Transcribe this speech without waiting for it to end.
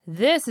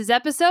This is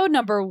episode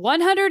number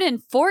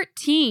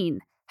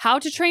 114, How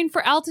to Train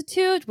for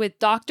Altitude with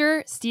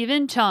Dr.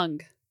 Stephen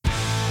Cheung.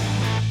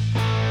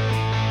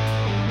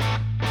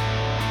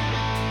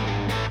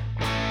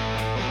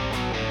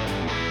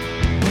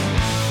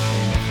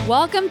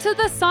 Welcome to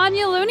the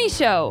Sonia Looney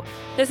Show.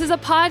 This is a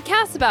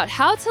podcast about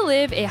how to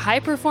live a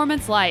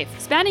high-performance life,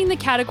 spanning the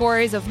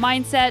categories of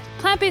mindset,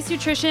 plant-based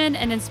nutrition,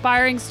 and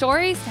inspiring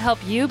stories to help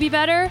you be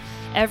better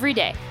every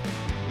day.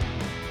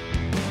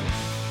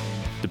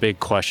 The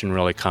big question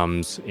really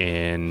comes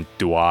in,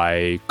 do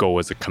I go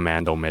as a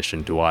commando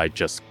mission? Do I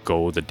just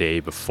go the day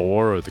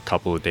before or the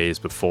couple of days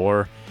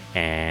before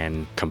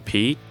and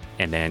compete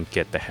and then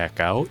get the heck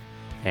out?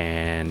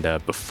 And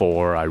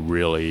before I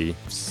really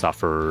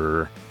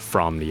suffer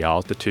from the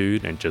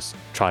altitude and just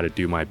try to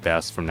do my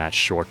best from that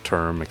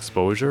short-term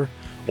exposure?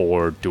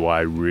 Or do I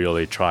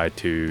really try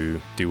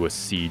to do a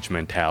siege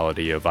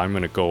mentality of I'm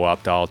going to go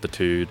up to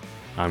altitude,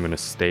 I'm going to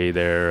stay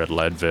there at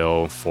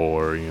Leadville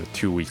for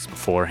 2 weeks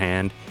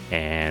beforehand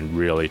and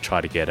really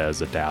try to get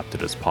as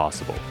adapted as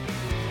possible.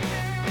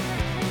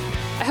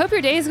 I hope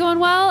your day is going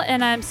well,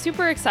 and I'm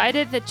super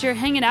excited that you're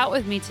hanging out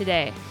with me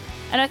today.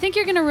 And I think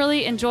you're going to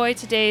really enjoy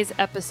today's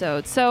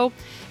episode. So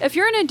if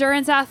you're an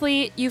endurance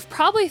athlete, you've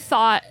probably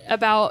thought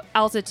about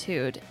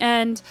altitude.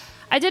 And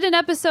I did an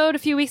episode a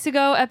few weeks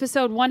ago,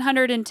 episode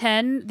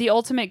 110, The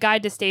Ultimate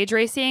Guide to Stage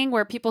Racing,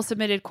 where people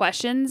submitted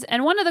questions.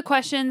 And one of the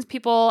questions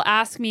people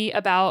ask me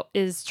about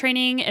is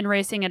training and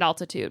racing at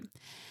altitude.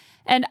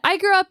 And I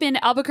grew up in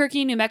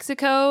Albuquerque, New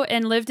Mexico,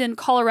 and lived in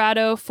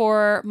Colorado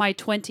for my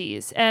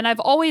 20s. And I've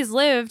always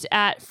lived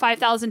at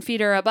 5,000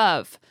 feet or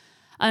above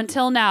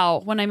until now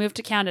when I moved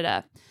to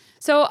Canada.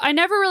 So I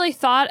never really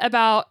thought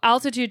about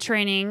altitude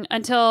training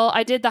until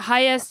I did the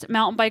highest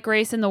mountain bike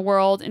race in the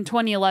world in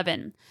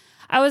 2011.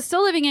 I was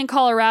still living in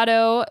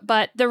Colorado,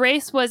 but the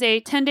race was a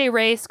 10-day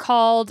race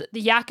called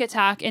the Yak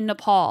Attack in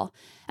Nepal.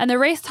 And the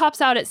race tops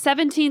out at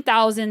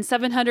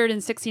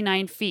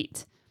 17,769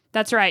 feet.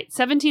 That's right,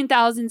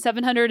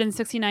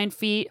 17,769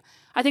 feet.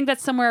 I think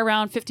that's somewhere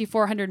around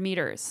 5,400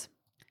 meters.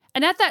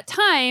 And at that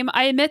time,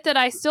 I admit that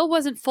I still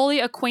wasn't fully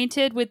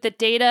acquainted with the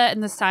data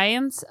and the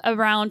science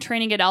around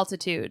training at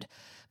altitude.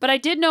 But I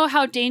did know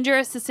how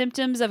dangerous the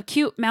symptoms of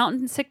acute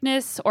mountain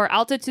sickness or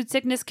altitude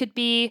sickness could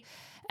be.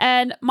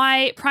 And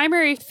my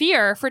primary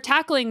fear for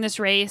tackling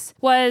this race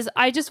was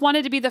I just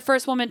wanted to be the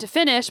first woman to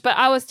finish, but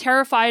I was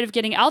terrified of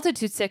getting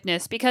altitude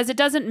sickness because it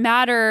doesn't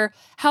matter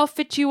how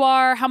fit you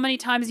are, how many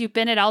times you've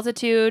been at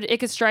altitude, it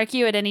could strike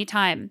you at any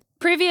time.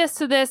 Previous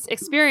to this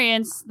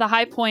experience, the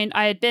high point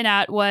I had been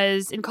at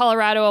was in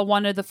Colorado,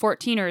 one of the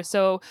 14ers,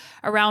 so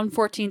around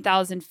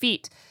 14,000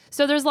 feet.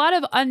 So there's a lot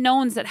of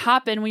unknowns that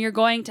happen when you're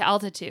going to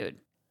altitude.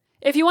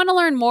 If you want to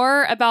learn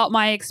more about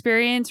my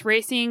experience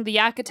racing the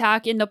Yak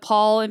Attack in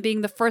Nepal and being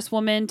the first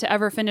woman to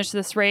ever finish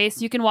this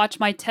race, you can watch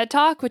my TED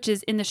Talk, which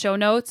is in the show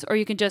notes, or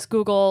you can just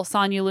Google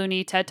Sonia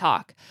Looney TED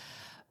Talk.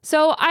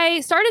 So I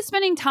started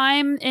spending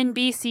time in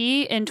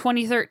BC in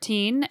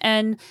 2013,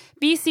 and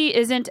BC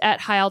isn't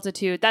at high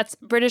altitude. That's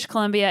British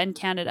Columbia and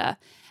Canada.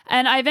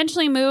 And I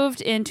eventually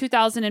moved in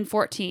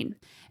 2014.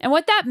 And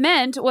what that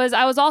meant was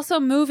I was also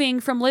moving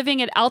from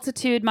living at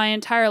altitude my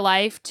entire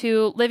life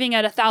to living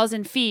at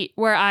 1,000 feet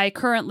where I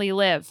currently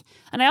live.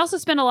 And I also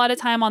spent a lot of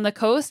time on the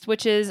coast,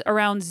 which is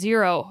around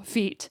 0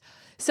 feet.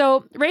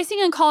 So racing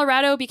in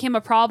Colorado became a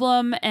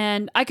problem,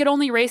 and I could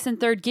only race in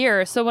third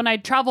gear. So when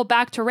I'd travel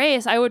back to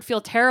race, I would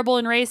feel terrible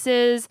in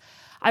races.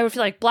 I would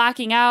feel like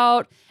blacking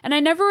out. And I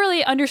never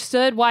really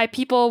understood why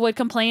people would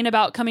complain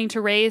about coming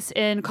to race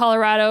in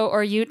Colorado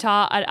or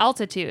Utah at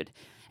altitude.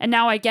 And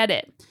now I get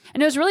it.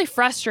 And it was really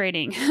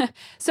frustrating.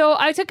 So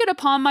I took it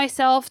upon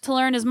myself to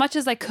learn as much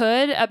as I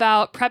could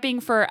about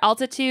prepping for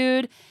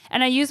altitude,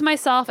 and I used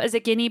myself as a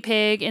guinea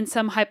pig in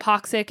some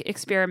hypoxic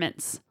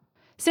experiments.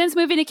 Since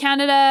moving to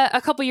Canada a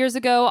couple years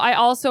ago, I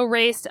also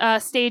raced a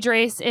stage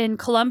race in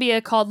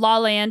Colombia called La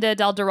Leyenda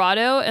del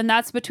Dorado, and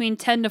that's between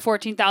 10 to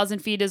 14,000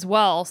 feet as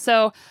well.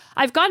 So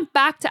I've gone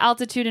back to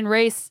altitude and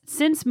race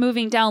since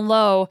moving down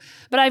low,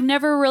 but I've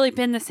never really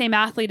been the same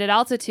athlete at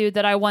altitude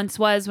that I once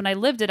was when I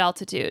lived at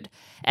altitude.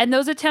 And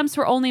those attempts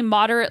were only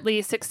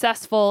moderately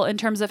successful in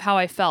terms of how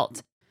I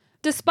felt.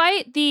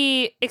 Despite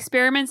the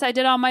experiments I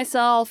did on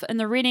myself and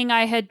the reading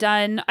I had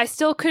done, I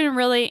still couldn't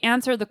really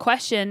answer the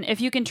question if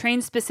you can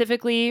train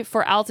specifically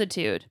for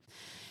altitude.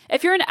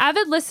 If you're an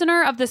avid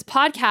listener of this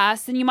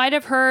podcast, then you might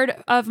have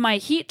heard of my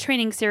heat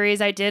training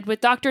series I did with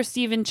Dr.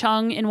 Stephen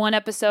Cheung in one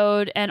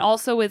episode and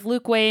also with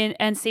Luke Way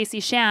and Stacey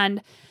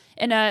Shand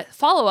in a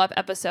follow-up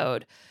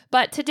episode.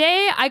 But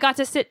today I got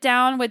to sit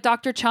down with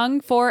Dr.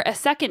 Cheung for a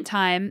second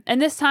time,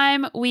 and this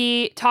time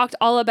we talked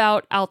all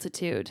about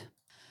altitude.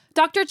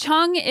 Dr.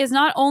 Cheung is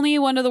not only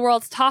one of the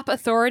world's top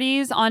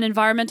authorities on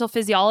environmental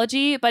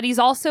physiology, but he's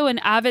also an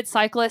avid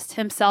cyclist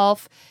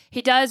himself.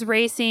 He does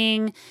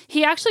racing.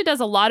 He actually does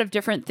a lot of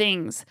different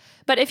things.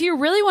 But if you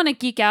really want to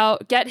geek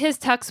out, get his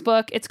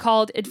textbook. It's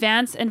called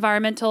Advanced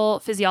Environmental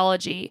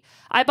Physiology.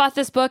 I bought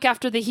this book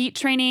after the heat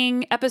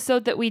training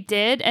episode that we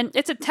did, and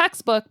it's a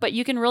textbook, but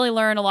you can really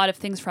learn a lot of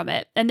things from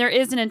it. And there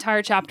is an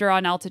entire chapter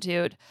on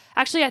altitude.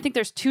 Actually, I think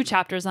there's 2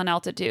 chapters on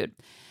altitude.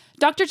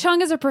 Dr.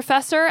 Cheung is a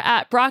professor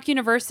at Brock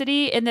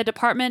University in the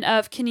Department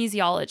of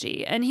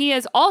Kinesiology, and he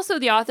is also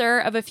the author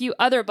of a few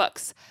other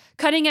books,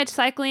 Cutting Edge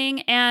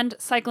Cycling and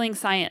Cycling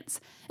Science.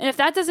 And if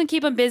that doesn't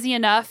keep him busy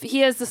enough,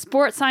 he is the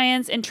sports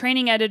science and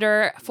training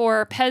editor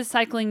for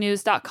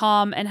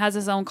PezCyclingNews.com and has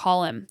his own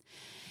column.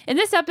 In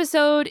this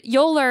episode,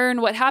 you'll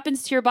learn what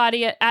happens to your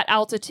body at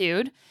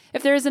altitude,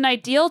 if there is an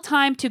ideal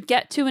time to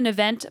get to an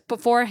event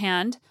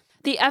beforehand,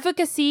 the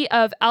efficacy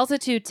of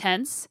altitude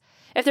tents,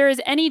 if there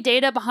is any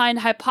data behind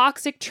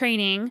hypoxic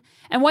training,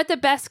 and what the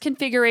best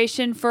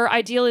configuration for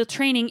ideal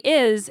training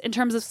is in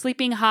terms of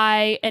sleeping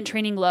high and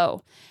training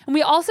low. And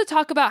we also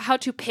talk about how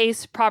to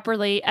pace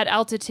properly at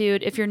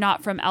altitude if you're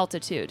not from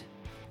altitude.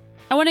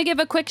 I want to give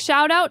a quick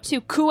shout out to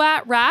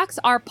Kuat Racks,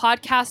 our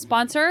podcast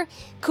sponsor.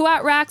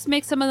 Kuat Racks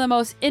makes some of the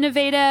most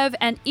innovative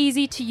and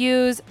easy to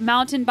use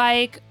mountain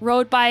bike,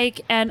 road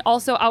bike, and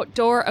also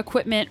outdoor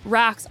equipment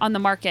racks on the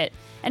market.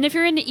 And if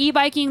you're into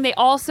e-biking, they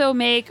also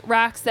make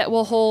racks that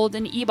will hold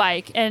an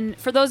e-bike. And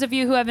for those of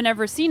you who haven't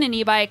ever seen an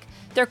e-bike,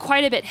 they're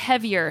quite a bit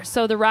heavier,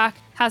 so the rack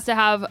has to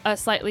have a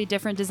slightly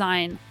different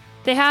design.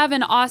 They have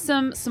an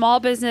awesome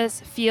small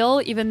business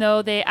feel, even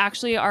though they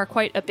actually are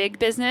quite a big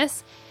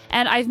business.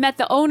 And I've met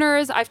the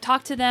owners, I've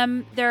talked to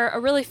them. They're a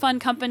really fun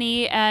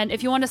company, and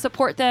if you want to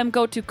support them,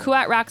 go to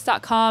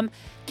kuatracks.com,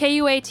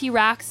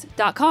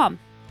 kuatracks.com.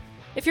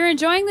 If you're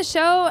enjoying the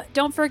show,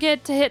 don't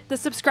forget to hit the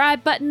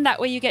subscribe button. That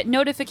way you get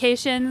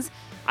notifications.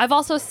 I've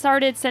also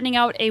started sending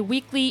out a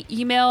weekly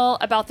email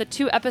about the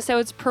 2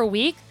 episodes per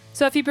week.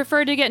 So if you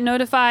prefer to get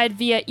notified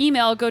via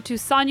email, go to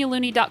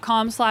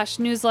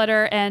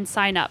sonyalooney.com/newsletter and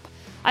sign up.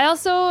 I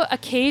also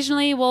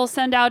occasionally will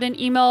send out an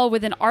email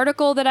with an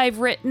article that I've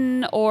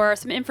written or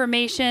some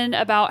information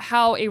about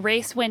how a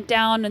race went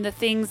down and the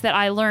things that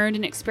I learned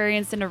and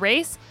experienced in a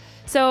race.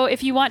 So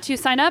if you want to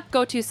sign up,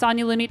 go to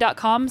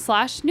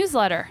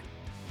sonyalooney.com/newsletter.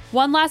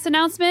 One last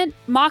announcement,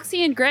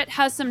 Moxie and Grit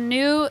has some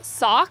new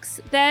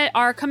socks that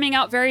are coming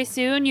out very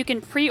soon. You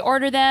can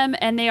pre-order them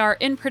and they are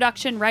in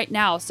production right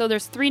now. So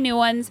there's 3 new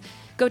ones.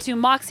 Go to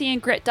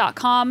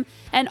moxieandgrit.com.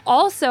 And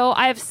also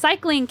I have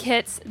cycling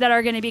kits that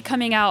are going to be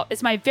coming out.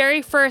 It's my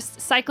very first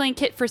cycling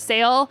kit for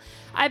sale.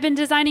 I've been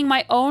designing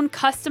my own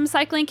custom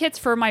cycling kits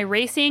for my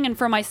racing and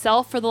for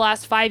myself for the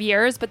last 5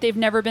 years, but they've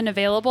never been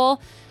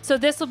available. So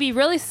this will be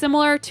really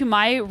similar to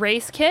my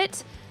race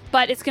kit,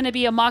 but it's going to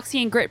be a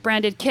Moxie and Grit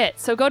branded kit.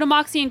 So go to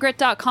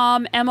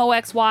moxieandgrit.com,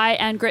 MOXY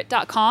and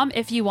grit.com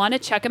if you want to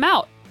check them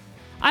out.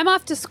 I'm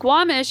off to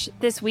Squamish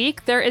this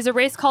week. There is a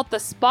race called the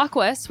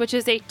Spockwest, which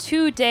is a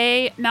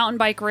 2-day mountain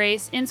bike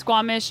race in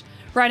Squamish,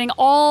 riding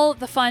all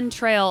the fun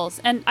trails.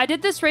 And I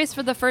did this race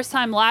for the first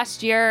time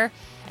last year,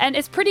 and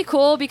it's pretty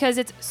cool because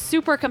it's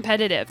super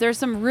competitive. There's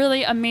some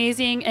really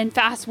amazing and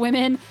fast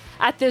women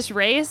at this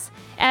race,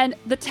 and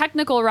the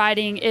technical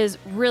riding is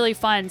really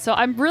fun. So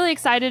I'm really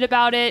excited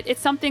about it.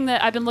 It's something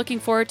that I've been looking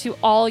forward to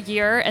all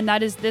year, and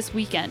that is this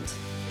weekend.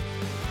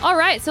 All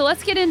right, so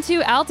let's get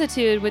into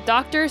altitude with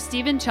Dr.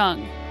 Stephen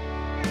Cheung.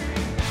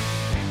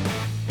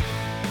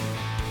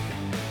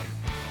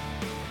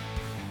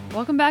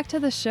 Welcome back to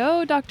the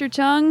show, Dr.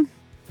 Cheung.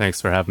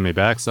 Thanks for having me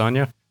back,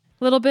 Sonia.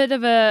 A little bit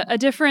of a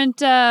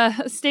different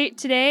state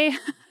today.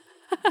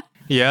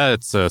 Yeah,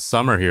 it's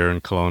summer here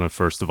in Kelowna,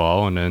 first of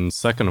all. And then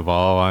second of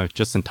all,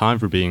 just in time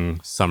for being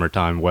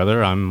summertime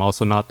weather, I'm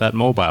also not that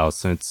mobile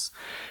since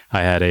I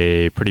had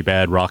a pretty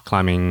bad rock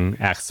climbing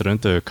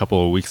accident a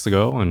couple of weeks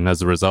ago. And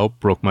as a result,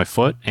 broke my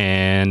foot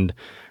and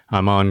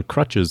I'm on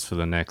crutches for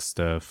the next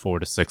 4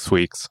 to 6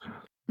 weeks.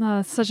 Oh,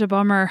 that's such a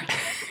bummer.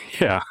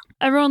 Yeah.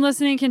 Everyone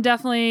listening can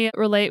definitely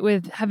relate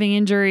with having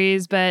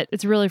injuries, but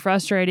it's really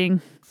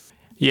frustrating.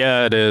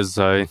 Yeah, it is.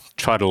 I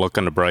try to look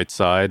on the bright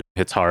side.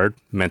 It's hard.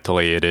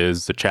 Mentally, it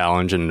is a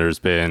challenge. And there's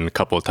been a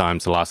couple of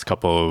times the last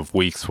couple of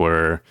weeks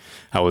where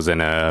I was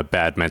in a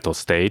bad mental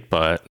state.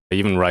 But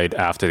even right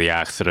after the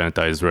accident,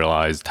 I just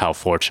realized how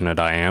fortunate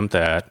I am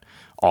that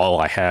all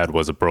I had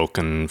was a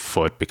broken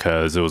foot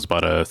because it was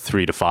about a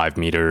 3 to 5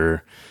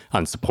 meter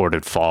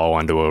unsupported fall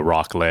onto a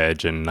rock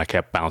ledge. And I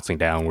kept bouncing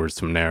downwards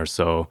from there.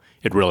 So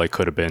it really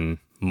could have been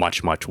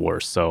much, much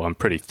worse. So I'm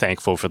pretty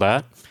thankful for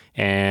that.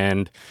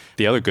 And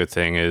the other good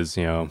thing is,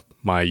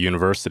 my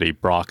university,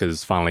 Brock,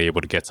 is finally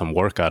able to get some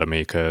work out of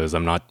me because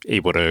I'm not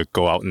able to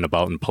go out and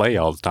about and play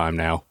all the time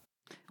now.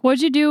 What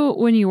did you do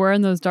when you were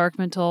in those dark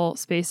mental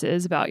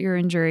spaces about your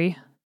injury?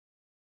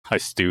 I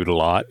stewed a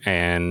lot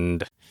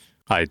and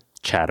I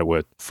chatted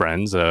with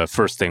friends.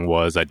 First thing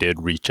was I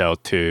did reach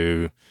out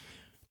to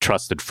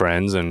trusted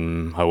friends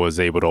and I was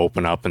able to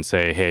open up and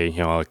say, hey,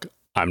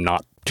 I'm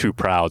not too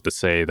proud to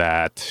say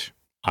that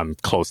I'm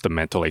close to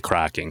mentally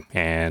cracking.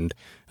 And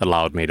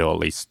allowed me to at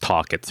least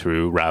talk it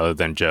through rather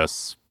than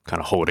just kind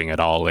of holding it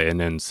all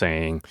in and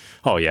saying,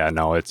 oh yeah,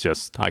 no, it's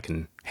just, I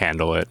can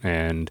handle it.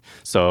 And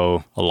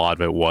so a lot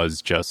of it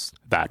was just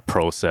that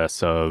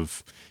process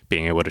of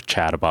being able to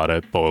chat about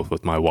it, both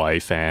with my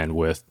wife and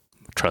with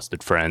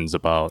trusted friends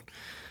about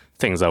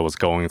things I was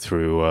going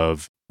through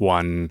of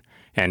one,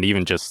 and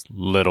even just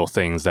little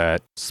things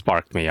that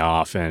sparked me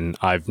off. And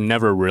I've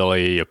never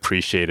really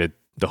appreciated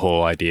the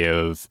whole idea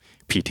of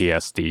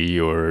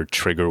PTSD or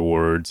trigger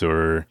words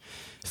or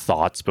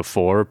thoughts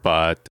before,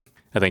 but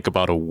I think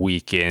about a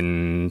week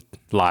in,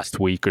 last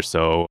week or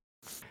so,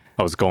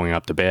 I was going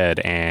up to bed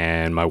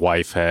and my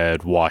wife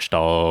had washed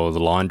all the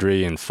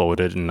laundry and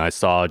folded, and I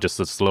saw just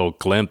this little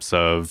glimpse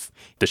of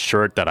the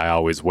shirt that I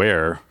always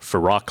wear for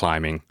rock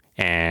climbing,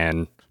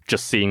 and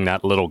just seeing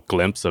that little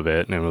glimpse of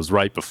it. And it was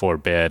right before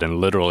bed,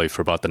 and literally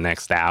for about the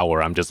next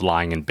hour I'm just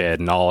lying in bed,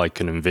 and all I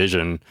can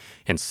envision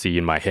and see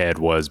in my head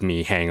was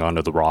me hanging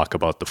onto the rock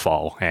about to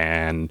fall.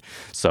 And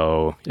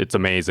so it's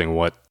amazing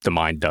what the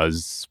mind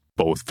does,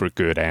 both for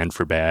good and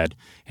for bad.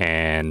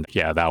 And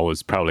yeah, that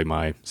was probably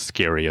my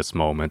scariest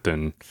moment.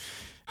 And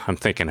I'm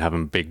thinking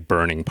having a big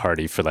burning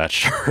party for that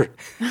shirt.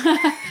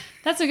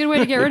 That's a good way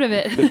to get rid of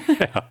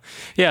it.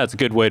 Yeah, it's a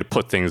good way to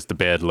put things to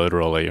bed,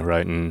 literally,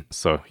 right? And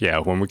so, yeah,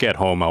 when we get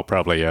home, I'll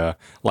probably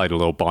light a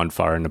little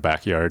bonfire in the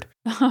backyard.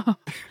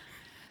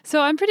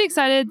 So I'm pretty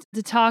excited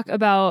to talk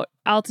about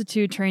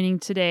altitude training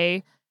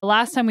today. The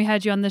last time we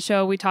had you on the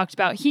show, we talked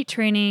about heat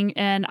training,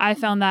 and I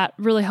found that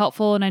really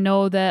helpful, and I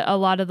know that a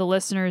lot of the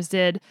listeners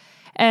did.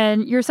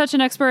 And you're such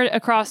an expert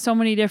across so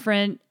many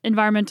different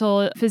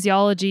environmental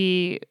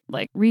physiology,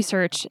 like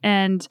research,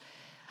 and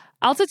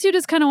altitude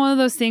is kind of one of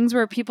those things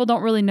where people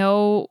don't really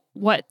know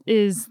what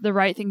is the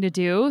right thing to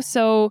do.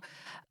 So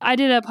I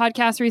did a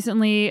podcast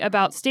recently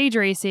about stage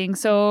racing.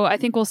 So I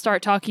think we'll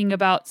start talking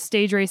about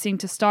stage racing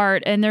to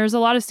start. And there's a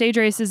lot of stage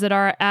races that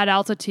are at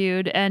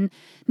altitude. And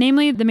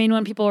namely, the main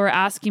one people were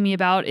asking me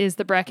about is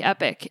the Breck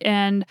Epic.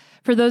 And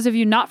for those of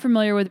you not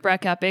familiar with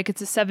Breck Epic,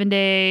 it's a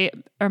 7-day,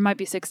 or it might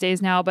be 6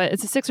 days now, but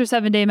it's a 6 or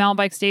 7 day mountain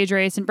bike stage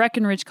race in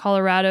Breckenridge,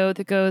 Colorado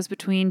that goes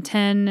between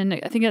 10 and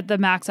I think at the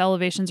max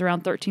elevation's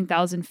around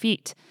 13,000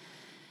 feet.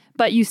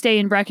 But you stay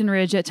in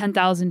Breckenridge at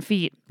 10,000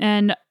 feet.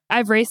 And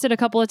I've raced it a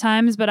couple of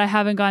times, but I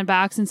haven't gone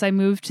back since I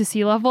moved to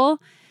sea level.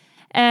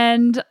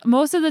 And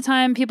most of the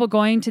time, people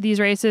going to these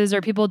races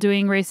or people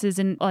doing races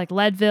in like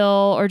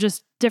Leadville or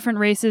just different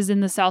races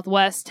in the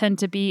Southwest tend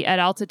to be at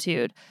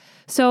altitude.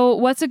 So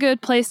what's a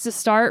good place to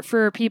start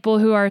for people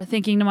who are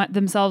thinking to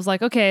themselves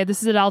like, okay,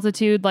 this is at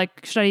altitude,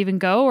 like, should I even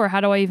go, or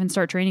how do I even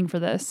start training for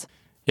this?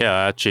 Yeah,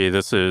 actually,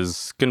 this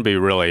is going to be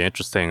really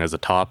interesting as a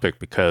topic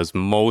because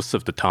most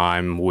of the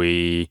time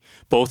we,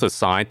 both as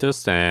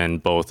scientists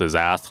and both as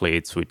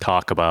athletes, we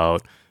talk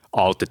about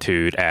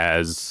altitude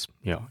as,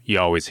 you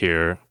always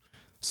hear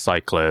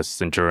cyclists,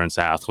 endurance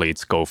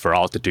athletes go for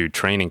altitude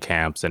training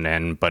camps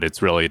but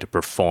it's really to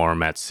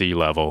perform at sea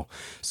level.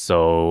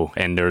 So,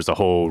 and there's a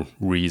whole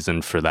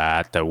reason for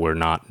that we're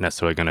not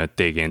necessarily going to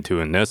dig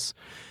into in this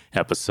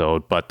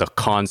episode, but the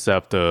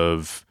concept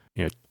of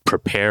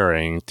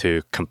preparing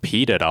to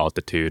compete at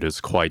altitude is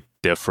quite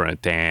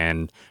different,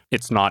 and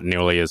it's not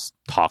nearly as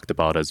talked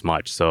about as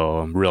much. So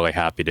I'm really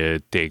happy to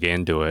dig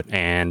into it.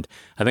 And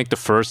I think the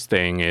first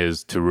thing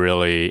is to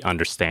really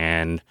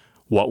understand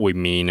what we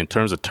mean in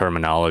terms of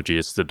terminology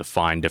is to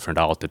define different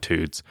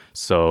altitudes.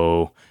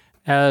 So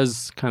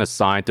as kind of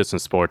scientists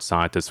and sports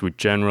scientists, we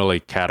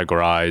generally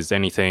categorize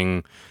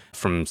anything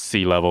from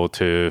sea level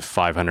to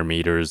 500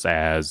 meters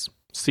as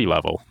sea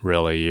level.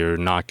 Really, you're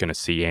not going to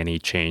see any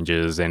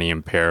changes, any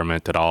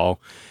impairment at all.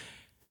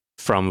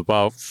 From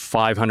about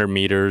 500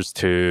 meters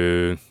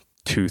to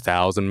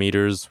 2,000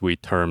 meters, we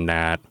term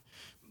that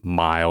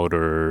mild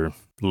or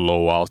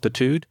low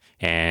altitude.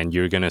 And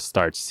you're going to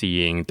start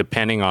seeing,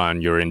 depending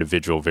on your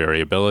individual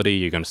variability,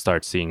 you're going to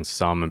start seeing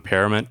some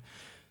impairment.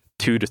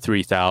 2,000 to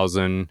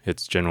 3,000,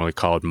 it's generally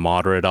called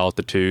moderate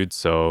altitude.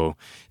 So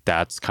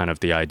that's kind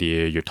of the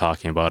idea you're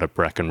talking about at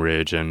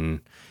Breckenridge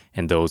and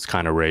those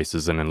kind of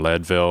races and in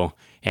Leadville.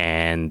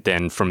 And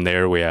then from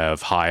there, we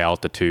have high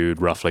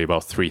altitude, roughly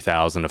about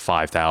 3,000 to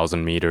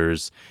 5,000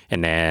 meters.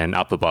 And then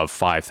up above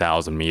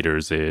 5,000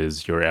 meters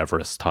is your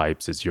Everest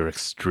types, is your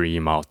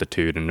extreme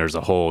altitude. And there's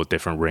a whole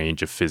different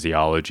range of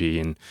physiology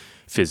and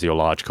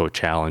physiological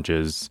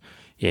challenges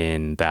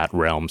in that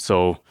realm.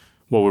 So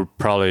what we're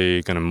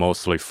probably going to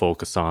mostly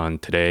focus on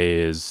today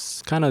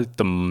is kind of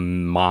the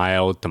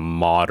mild to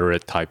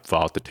moderate type of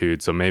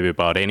altitude. So maybe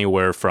about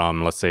anywhere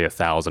from, let's say,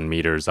 1,000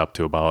 meters up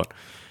to about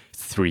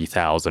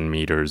 3,000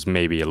 meters,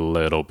 maybe a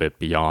little bit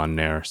beyond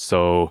there.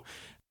 So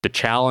the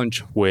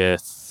challenge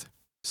with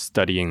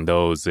studying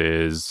those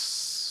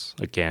is,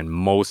 again,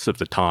 most of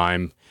the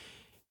time,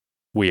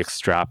 we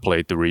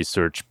extrapolate the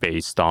research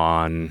based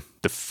on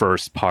the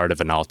first part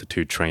of an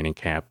altitude training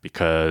camp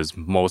because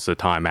most of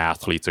the time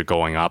athletes are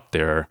going up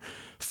there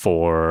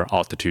for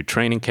altitude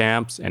training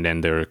camps and then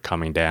they're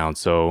coming down.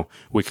 So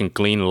we can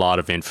glean a lot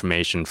of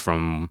information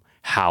from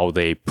how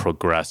they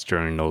progress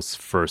during those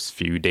first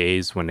few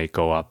days when they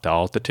go up to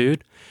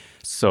altitude.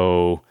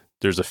 So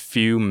there's a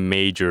few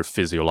major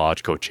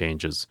physiological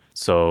changes.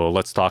 So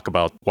let's talk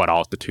about what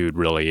altitude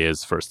really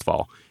is, first of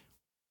all.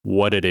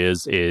 What it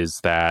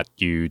is that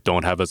you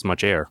don't have as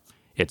much air.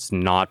 It's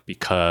not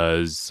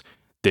because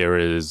there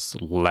is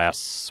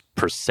less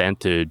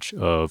percentage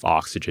of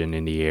oxygen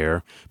in the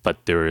air,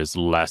 but there is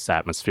less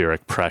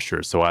atmospheric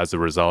pressure. So as a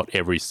result,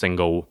 every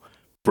single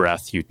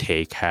breath you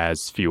take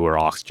has fewer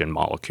oxygen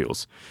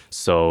molecules.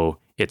 So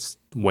it's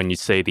when you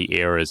say the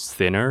air is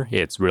thinner,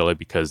 it's really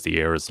because the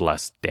air is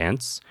less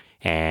dense.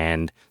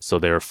 And so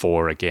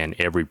therefore, again,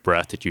 every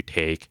breath that you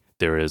take,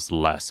 there is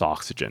less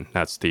oxygen.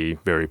 That's the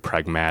very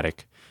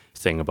pragmatic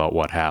thing about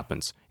what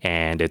happens.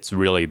 And it's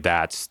really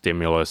that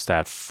stimulus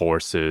that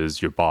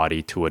forces your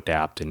body to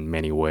adapt in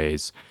many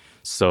ways.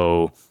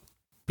 So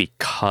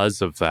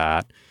because of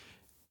that,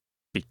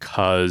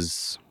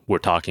 because we're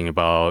talking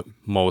about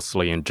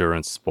mostly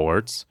endurance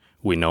sports,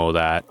 we know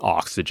that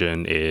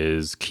oxygen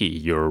is key.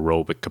 Your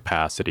aerobic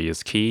capacity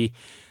is key.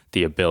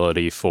 The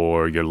ability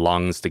for your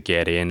lungs to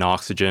get in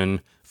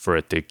oxygen, for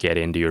it to get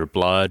into your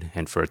blood,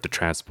 and for it to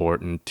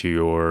transport into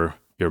your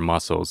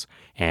muscles.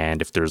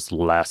 And if there's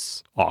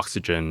less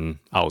oxygen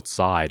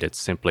outside, it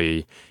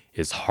simply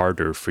is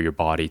harder for your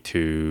body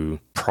to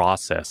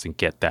process and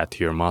get that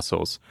to your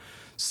muscles.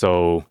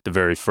 So the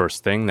very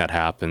first thing that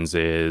happens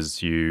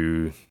is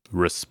you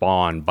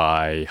respond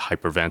by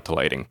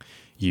hyperventilating.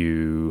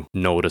 You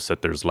notice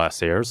that there's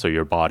less air, so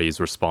your body's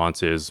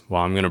response is,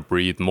 well, I'm going to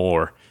breathe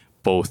more,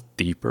 both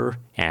deeper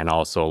and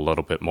also a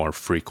little bit more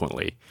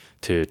frequently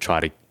to try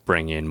to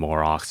bring in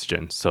more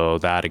oxygen. So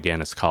that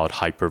again is called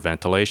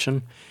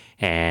hyperventilation.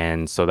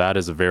 And so that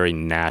is a very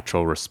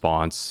natural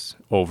response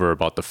over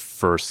about the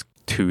first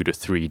 2 to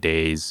 3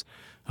 days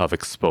of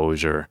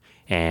exposure.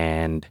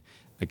 And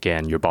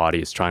again, your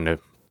body is trying to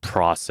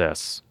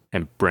process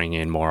and bring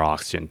in more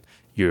oxygen.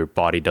 Your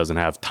body doesn't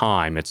have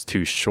time. It's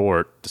too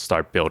short to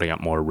start building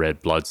up more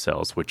red blood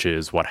cells, which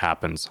is what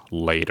happens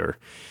later.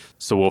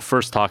 So we'll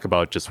first talk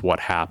about just what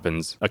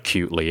happens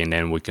acutely, and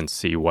then we can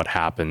see what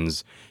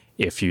happens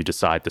if you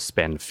decide to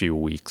spend a few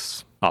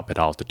weeks up at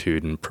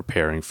altitude and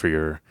preparing for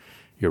your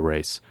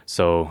race.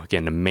 So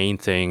again, the main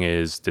thing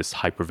is this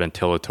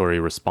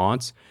hyperventilatory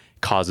response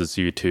causes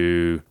you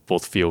to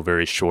both feel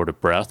very short of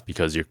breath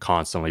because you're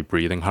constantly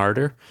breathing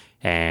harder.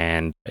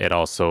 And it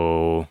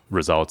also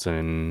results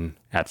in,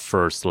 at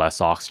first, less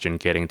oxygen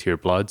getting to your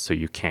blood, so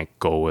you can't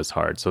go as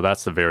hard. So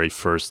that's the very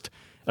first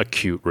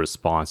acute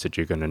response that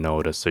you're going to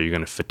notice. So you're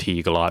going to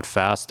fatigue a lot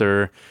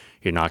faster.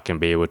 You're not going to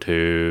be able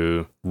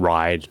to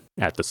ride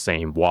at the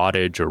same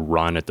wattage or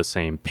run at the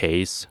same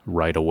pace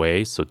right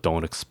away. So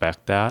don't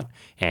expect that.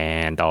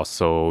 And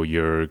also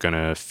you're going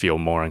to feel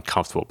more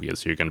uncomfortable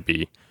because you're going to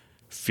be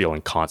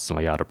feeling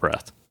constantly out of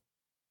breath.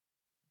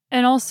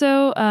 And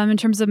also, in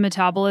terms of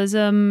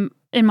metabolism,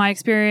 in my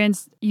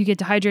experience, you get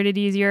dehydrated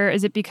easier.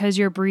 Is it because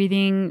you're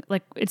breathing,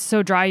 like it's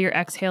so dry, you're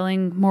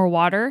exhaling more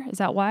water? Is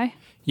that why?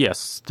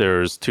 Yes,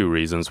 there's two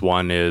reasons.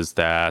 One is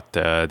that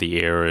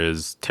the air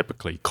is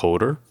typically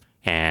colder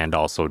and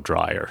also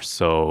drier.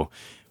 So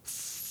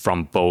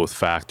from both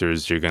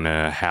factors, you're going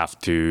to have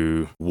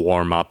to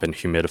warm up and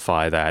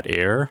humidify that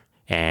air.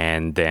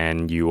 And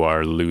then you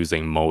are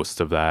losing most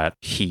of that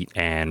heat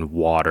and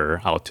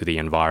water out to the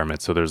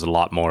environment. So there's a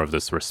lot more of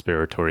this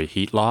respiratory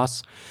heat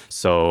loss.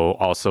 So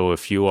also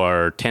if you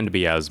tend to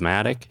be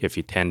asthmatic, if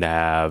you tend to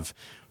have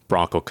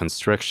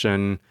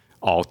bronchoconstriction,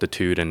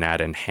 altitude and that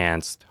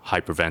enhanced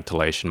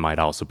hyperventilation might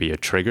also be a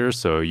trigger.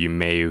 So you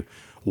may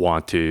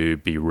want to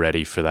be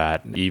ready for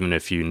that. Even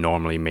if you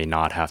normally may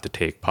not have to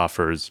take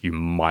puffers, you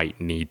might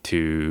need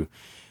to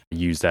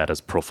use that as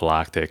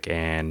prophylactic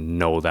and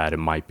know that it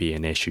might be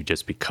an issue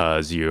just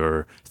because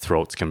your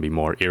throat's going to be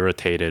more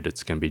irritated,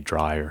 it's going to be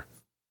drier.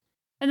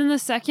 And then the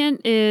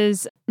second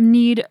is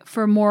need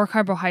for more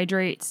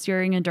carbohydrates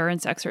during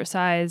endurance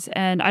exercise.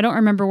 And I don't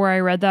remember where I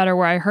read that or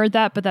where I heard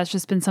that, but that's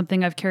just been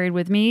something I've carried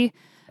with me.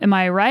 Am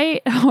I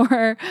right?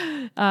 Or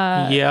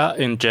Yeah,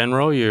 in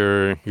general,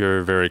 you're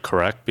very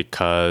correct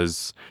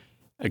because,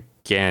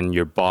 again,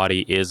 your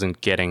body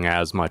isn't getting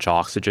as much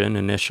oxygen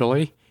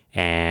initially,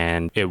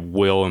 and it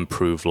will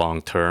improve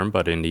long term.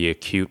 But in the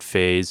acute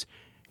phase,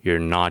 you're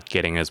not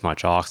getting as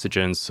much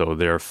oxygen, so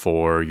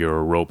therefore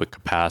your aerobic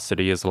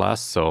capacity is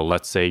less. So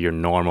let's say your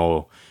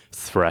normal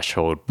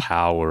threshold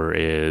power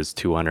is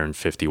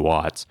 250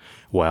 watts.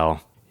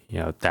 Well,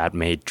 that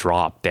may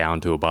drop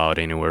down to about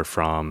anywhere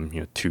from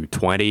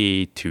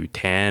 220,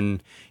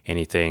 210,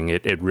 anything.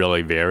 It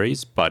really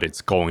varies, but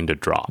it's going to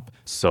drop.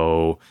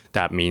 So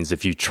that means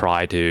if you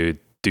try to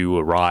do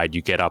a ride,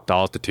 you get up to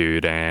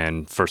altitude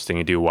and first thing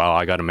you do, well,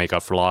 I got to make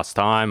up for lost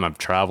time. I've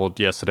traveled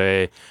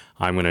yesterday.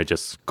 I'm going to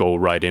just go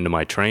right into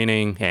my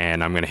training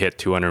and I'm going to hit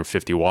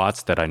 250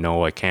 watts that I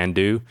know I can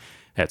do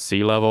at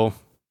sea level.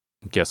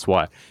 Guess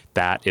what?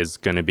 That is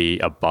going to be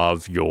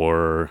above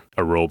your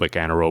aerobic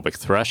anaerobic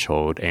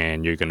threshold,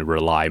 and you're going to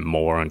rely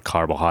more on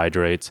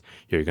carbohydrates.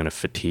 You're going to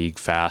fatigue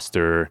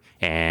faster,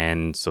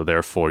 and so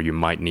therefore you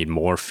might need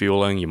more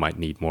fueling. You might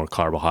need more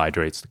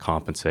carbohydrates to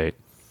compensate.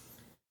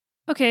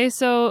 Okay,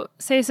 so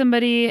say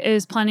somebody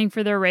is planning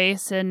for their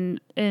race and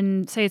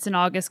say it's in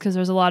August because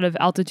there's a lot of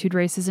altitude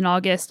races in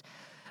August.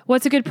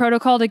 What's a good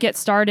protocol to get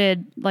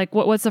started? Like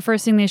what's the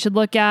first thing they should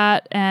look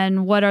at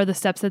and what are the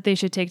steps that they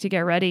should take to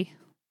get ready?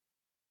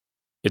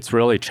 It's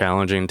really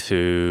challenging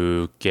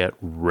to get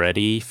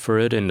ready for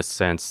it in the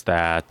sense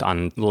that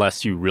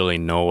unless you really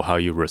know how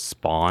you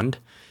respond,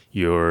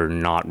 you're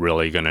not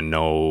really going to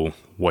know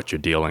what you're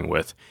dealing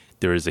with.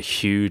 There is a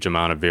huge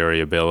amount of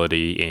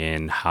variability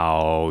in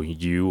how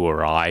you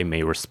or I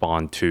may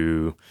respond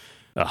to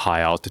a high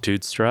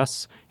altitude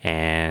stress.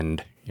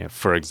 And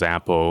for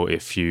example,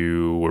 if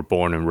you were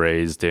born and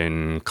raised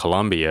in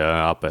Colombia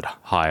up at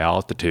high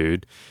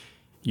altitude,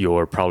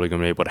 you're probably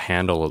going to be able to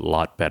handle it a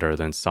lot better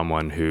than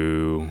someone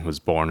who was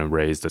born and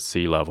raised at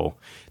sea level.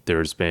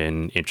 There's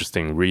been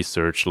interesting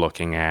research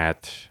looking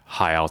at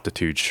high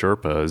altitude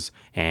Sherpas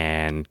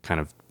and kind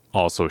of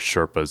also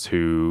Sherpas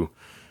who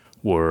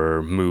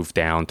were moved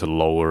down to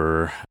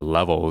lower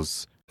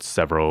levels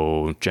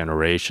several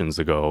generations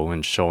ago,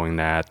 and showing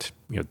that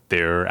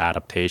their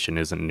adaptation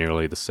isn't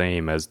nearly the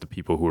same as the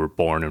people who were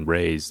born and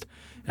raised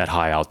at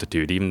high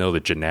altitude, even though the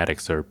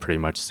genetics are pretty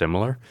much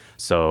similar.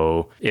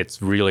 So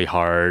it's really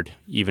hard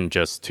even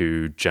just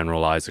to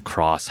generalize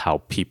across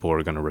how people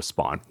are going to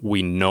respond.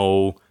 We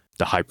know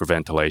the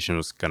hyperventilation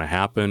is going to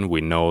happen.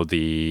 We know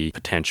the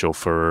potential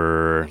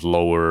for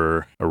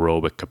lower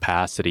aerobic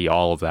capacity.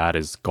 All of that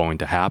is going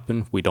to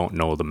happen. We don't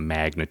know the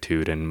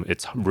magnitude, and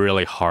it's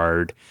really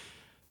hard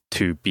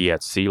to be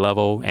at sea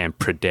level and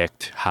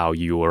predict how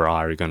you or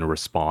I are going to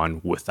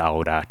respond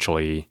without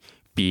actually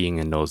being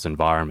in those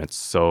environments.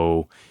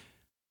 So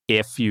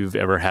if you've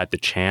ever had the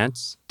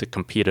chance to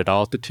compete at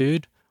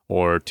altitude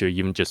or to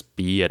even just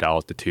be at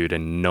altitude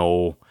and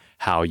know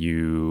how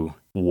you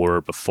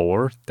were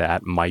before,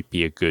 that might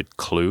be a good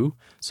clue.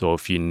 So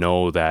if you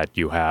know that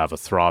you have a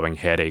throbbing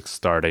headache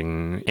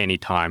starting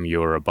anytime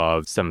you're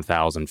above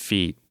 7,000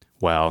 feet,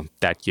 well,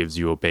 that gives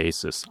you a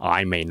basis.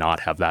 I may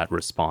not have that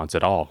response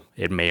at all.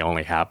 It may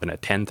only happen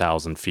at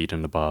 10,000 feet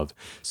and above.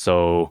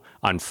 So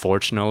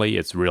unfortunately,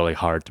 it's really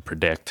hard to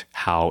predict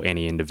how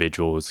any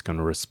individual is going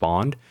to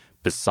respond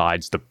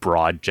besides the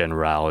broad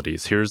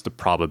generalities. Here's the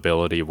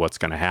probability of what's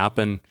going to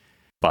happen.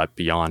 But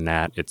beyond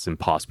that, it's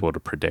impossible to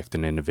predict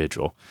an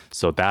individual.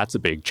 So that's a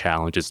big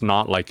challenge. It's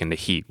not like in the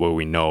heat where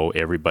we know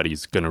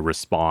everybody's going to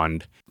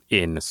respond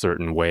in a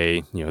certain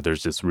way.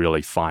 There's just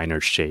really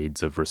finer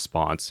shades of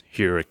response.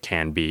 Here it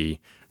can be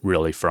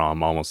really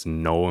from almost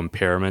no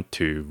impairment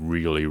to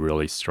really,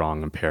 really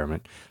strong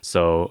impairment.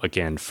 So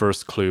again,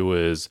 first clue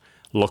is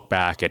look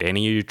back at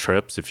any of your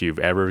trips. If you've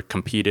ever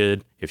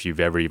competed, if you've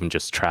ever even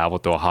just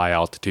traveled to a high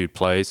altitude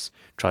place,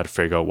 try to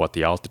figure out what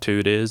the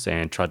altitude is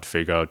and try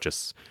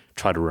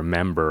to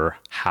remember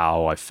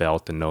how I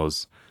felt in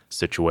those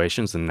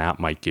situations, and that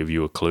might give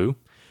you a clue.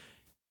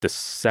 The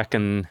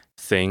second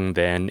thing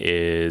then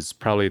is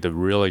probably the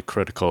really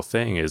critical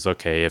thing is,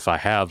 okay, if I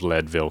have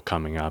Leadville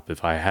coming up,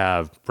 if I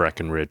have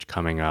Breckenridge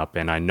coming up,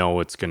 and I know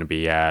it's going to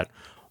be at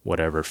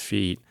whatever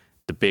feet,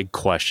 the big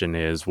question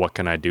is, what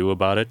can I do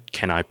about it?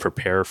 Can I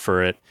prepare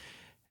for it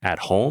at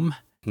home?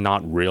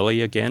 Not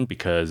really, again,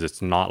 because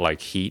it's not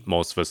like heat.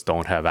 Most of us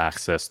don't have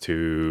access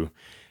to,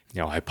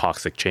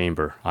 hypoxic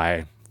chamber.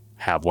 I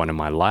have one in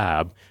my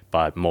lab,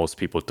 but most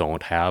people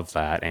don't have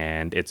that,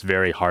 and it's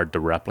very hard to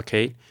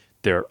replicate.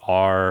 There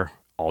are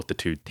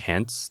altitude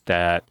tents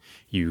that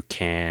you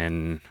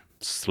can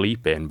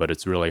sleep in, but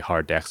it's really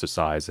hard to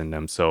exercise in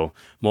them. So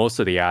most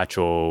of the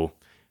actual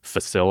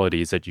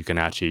facilities that you can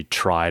actually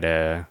try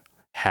to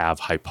have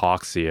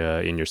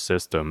hypoxia in your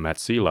system at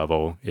sea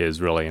level is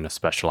really in a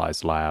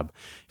specialized lab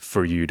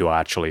for you to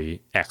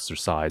actually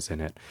exercise in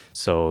it.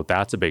 So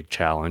that's a big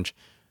challenge.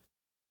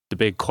 The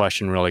big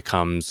question really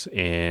comes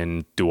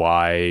in, do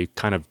I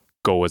kind of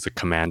go as a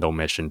commando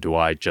mission? Do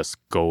I just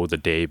go the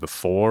day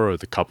before or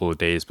the couple of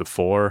days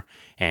before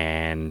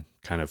and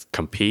kind of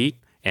compete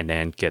and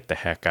then get the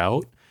heck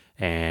out?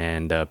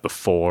 And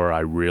before I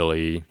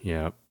really,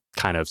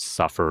 kind of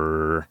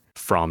suffer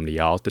from the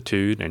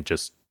altitude and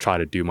just try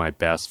to do my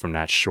best from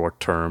that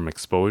short-term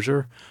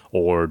exposure?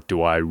 Or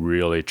do I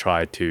really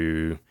try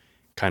to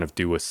kind of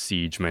do a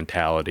siege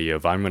mentality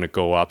of I'm going to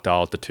go up to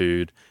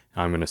altitude,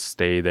 I'm going to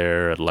stay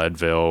there at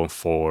Leadville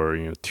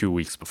for 2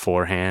 weeks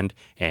beforehand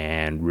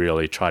and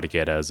really try to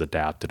get as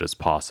adapted as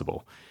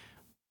possible.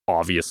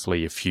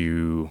 Obviously, if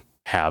you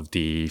have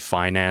the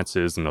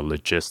finances and the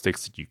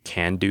logistics that you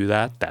can do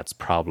that, that's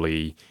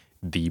probably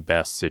the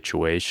best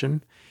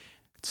situation.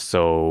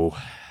 So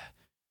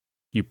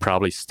you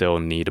probably still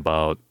need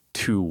about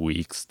 2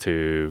 weeks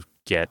to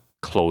get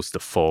close to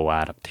full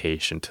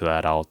adaptation to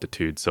that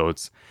altitude. So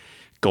it's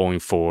going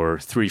for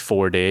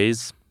 3-4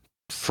 days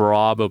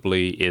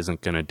probably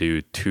isn't going to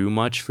do too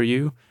much for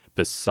you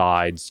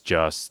besides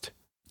just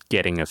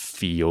getting a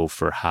feel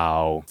for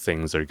how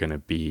things are going to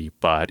be.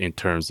 But in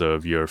terms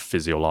of your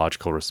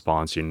physiological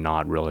response, you're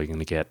not really going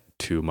to get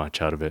too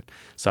much out of it.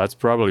 So that's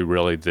probably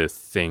really the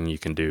thing you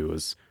can do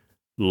is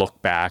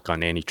look back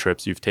on any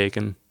trips you've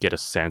taken, get a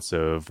sense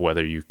of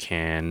whether you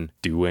can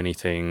do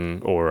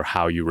anything or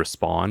how you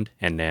respond,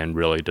 and then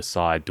really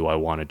decide, do I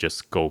want to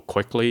just go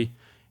quickly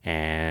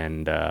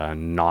and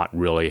not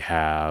really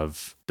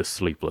have the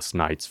sleepless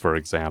nights, for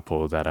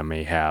example, that I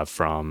may have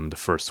from the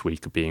first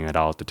week of being at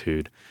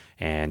altitude,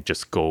 and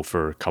just go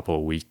for a couple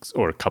of weeks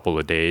or a couple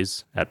of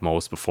days at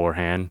most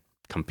beforehand,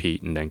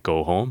 compete, and then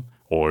go home?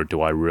 Or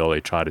do I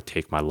really try to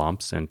take my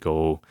lumps and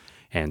go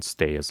and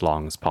stay as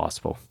long as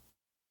possible?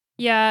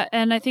 Yeah,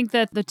 and I think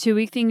that the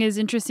 2-week thing is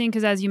interesting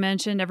because, as you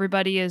mentioned,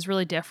 everybody is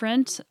really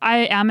different. I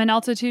am an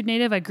altitude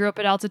native. I grew up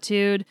at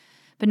altitude,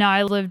 but now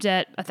I lived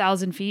at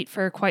 1,000 feet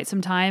for quite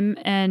some time.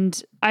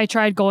 And I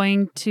tried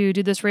going to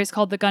do this race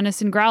called the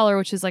Gunnison Growler,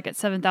 which is like at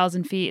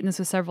 7,000 feet. And this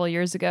was several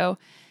years ago.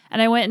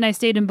 And I went and I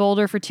stayed in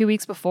Boulder for 2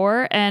 weeks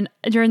before. And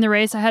during the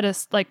race, I had to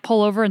like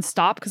pull over and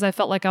stop because I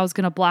felt like I was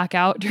going to black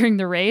out during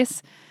the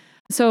race.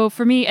 So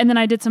for me, and then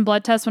I did some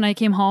blood tests when I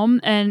came home,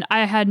 and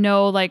I had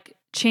no like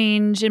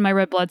change in my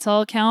red blood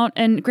cell count.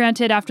 And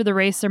granted, after the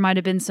race, there might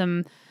have been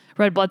some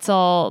red blood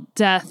cell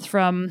death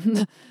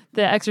from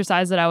the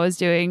exercise that I was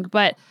doing.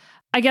 But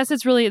I guess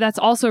that's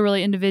also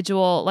really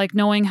individual, like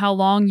knowing how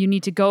long you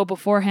need to go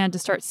beforehand to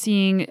start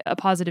seeing a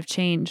positive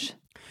change.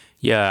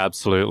 Yeah,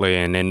 absolutely.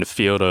 And in the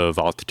field of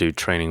altitude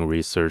training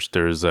research,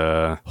 there's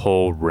a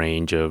whole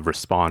range of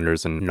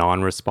responders and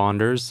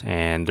non-responders,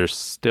 and there's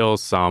still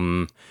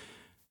some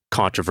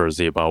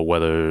controversy about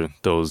whether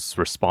those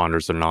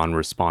responders or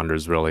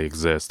non-responders really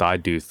exist. I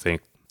do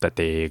think that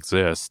they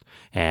exist.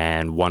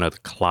 And one of the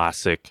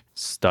classic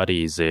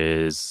studies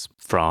is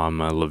from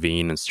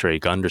Levine and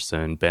Strake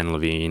Gunderson, Ben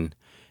Levine,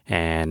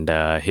 and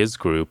his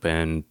group.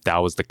 And that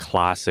was the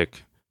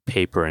classic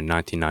paper in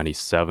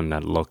 1997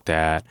 that looked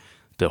at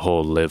the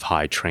whole live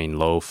high, train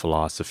low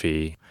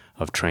philosophy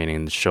of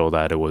training to show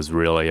that it was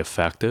really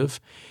effective.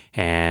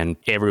 And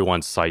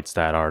everyone cites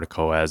that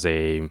article as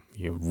a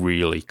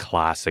really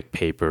classic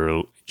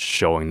paper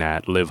showing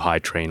that live high,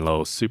 train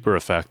low, super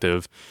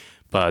effective.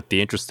 But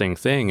the interesting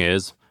thing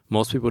is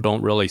most people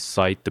don't really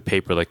cite the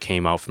paper that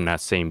came out from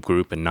that same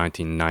group in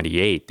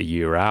 1998, the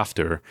year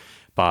after,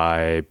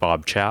 by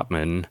Bob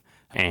Chapman.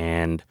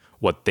 And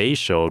what they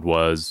showed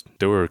was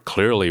there were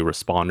clearly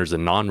responders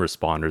and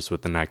non-responders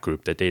within that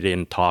group that they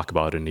didn't talk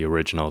about in the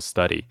original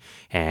study.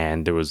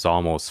 And there was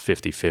almost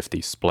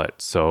 50-50 split.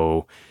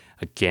 So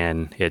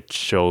again, it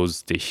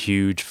shows the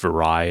huge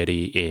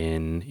variety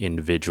in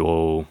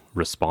individual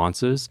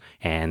responses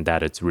and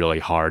that it's really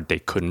hard. They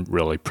couldn't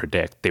really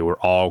predict. They were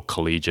all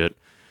collegiate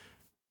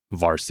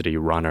varsity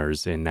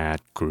runners in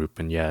that group.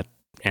 And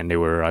they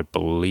were, I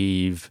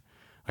believe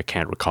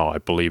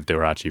they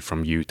were actually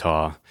from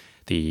Utah,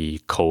 the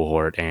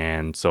cohort.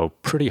 And so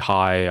pretty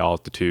high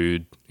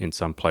altitude in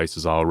some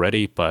places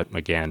already, but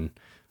again,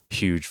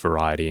 huge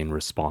variety in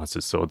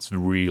responses. So it's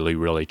really,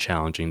 really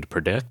challenging to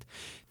predict.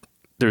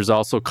 There's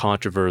also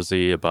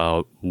controversy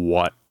about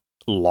what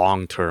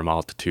long-term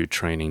altitude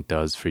training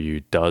does for you.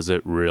 Does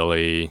it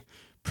really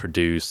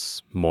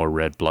produce more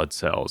red blood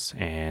cells?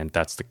 And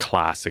that's the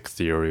classic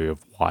theory of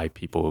why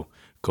people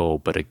go.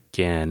 But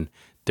again,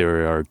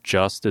 there are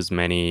just as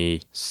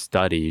many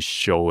studies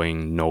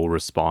showing no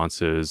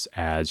responses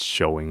as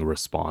showing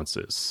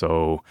responses.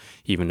 So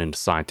even in the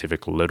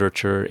scientific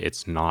literature,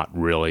 it's not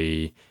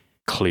really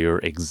clear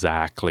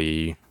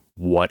exactly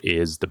what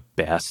is the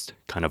best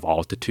kind of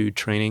altitude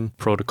training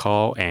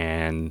protocol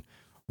and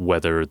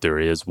whether there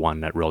is one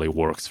that really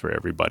works for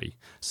everybody.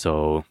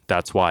 So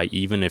that's why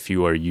even if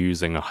you are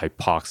using a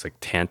hypoxic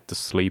tent to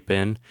sleep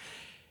in,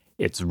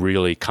 it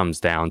really comes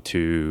down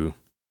to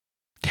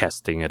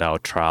testing it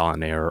out, trial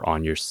and error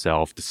on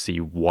yourself to see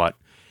what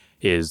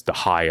is the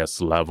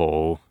highest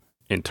level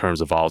in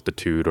terms of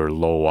altitude or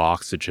low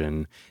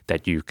oxygen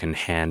that you can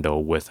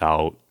handle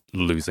without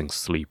losing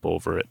sleep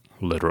over it,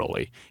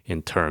 literally, in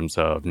terms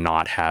of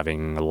not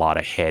having a lot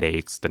of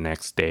headaches the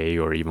next day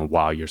or even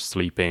while you're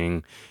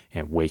sleeping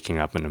and waking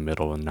up in the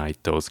middle of the night,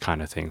 those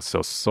kind of things.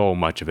 So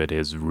much of it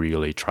is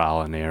really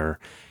trial and error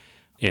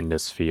in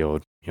this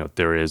field.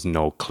 There is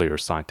no clear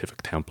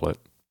scientific template.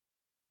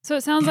 So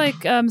it sounds like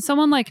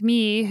someone like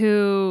me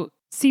who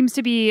seems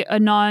to be a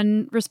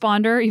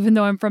non-responder, even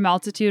though I'm from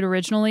altitude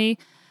originally.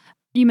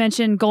 You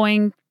mentioned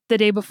going the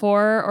day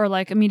before or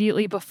like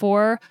immediately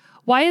before.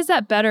 Why is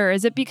that better?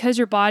 Is it because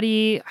your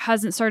body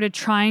hasn't started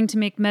trying to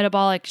make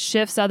metabolic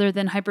shifts other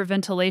than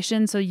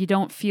hyperventilation so you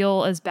don't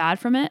feel as bad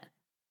from it?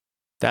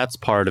 That's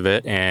part of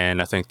it.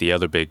 And I think the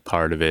other big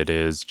part of it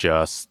is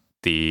just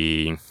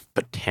the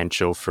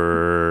potential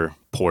for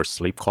poor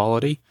sleep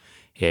quality.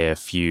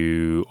 If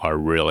you are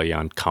really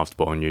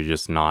uncomfortable and you're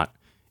just not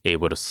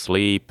able to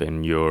sleep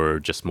and you're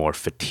just more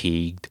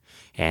fatigued,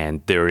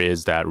 and there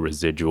is that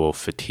residual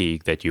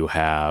fatigue that you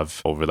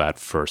have over that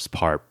first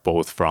part,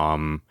 both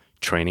from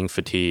training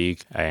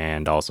fatigue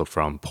and also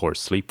from poor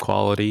sleep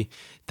quality,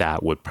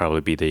 that would probably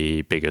be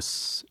the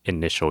biggest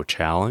initial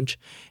challenge.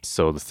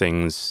 So the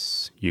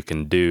things you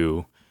can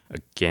do,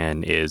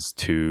 again, is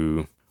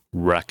to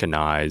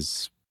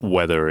recognize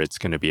whether it's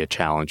going to be a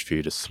challenge for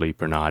you to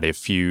sleep or not.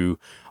 If you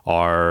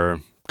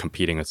are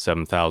competing at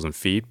 7,000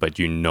 feet, but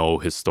you know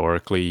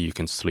historically you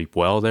can sleep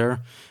well there,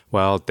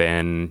 well,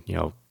 then,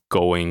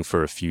 going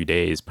for a few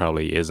days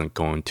probably isn't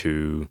going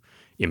to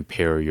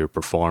impair your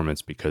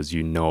performance because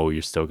you know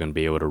you're still going to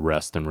be able to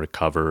rest and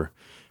recover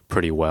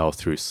pretty well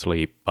through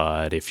sleep.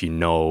 But if you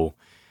know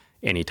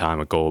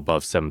anytime I go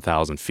above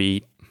 7,000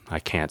 feet, I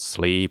can't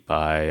sleep,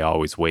 I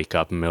always wake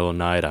up in the middle of the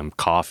night, I'm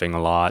coughing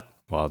a lot,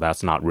 well,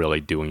 that's not really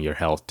doing your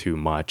health too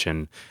much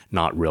and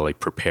not really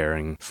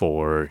preparing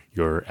for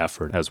your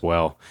effort as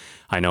well.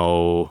 I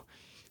know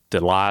the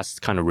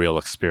last kind of real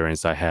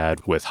experience I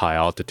had with high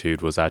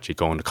altitude was actually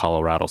going to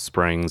Colorado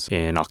Springs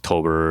in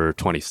October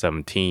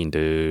 2017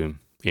 to,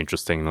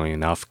 interestingly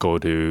enough, go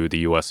to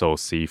the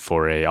USOC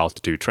for a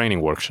altitude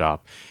training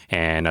workshop.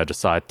 And I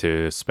decided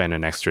to spend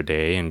an extra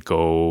day and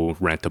go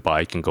rent a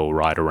bike and go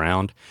ride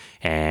around.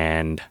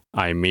 And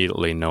I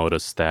immediately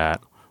noticed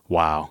that,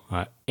 wow,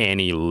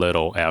 any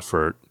little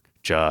effort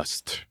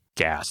just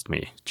gassed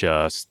me.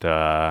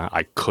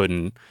 I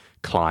couldn't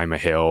climb a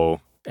hill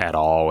at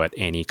all at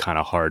any kind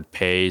of hard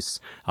pace.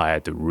 I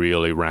had to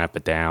really ramp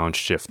it down,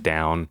 shift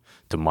down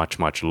to much,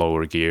 much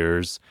lower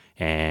gears.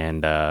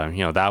 And,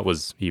 that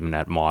was even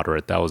at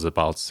moderate, that was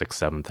about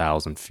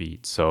 7,000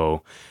 feet.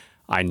 So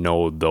I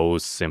know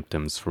those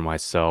symptoms for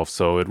myself.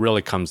 So it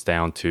really comes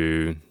down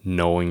to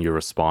knowing your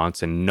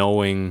response and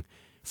knowing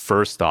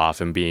first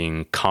off and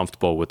being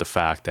comfortable with the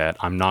fact that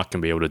I'm not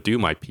going to be able to do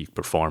my peak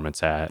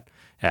performance at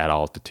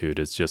altitude.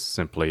 It's just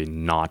simply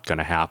not going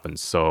to happen.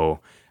 So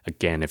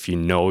again, if you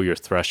know your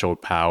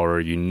threshold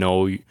power,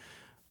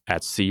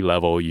 at sea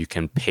level, you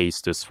can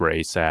pace this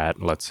race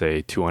at, let's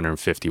say,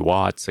 250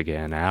 watts,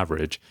 again,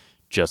 average.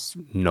 Just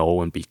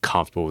know and be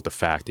comfortable with the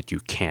fact that you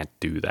can't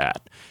do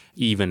that.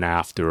 Even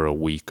after a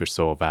week or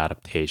so of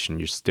adaptation,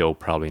 you're still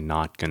probably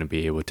not going to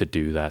be able to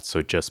do that.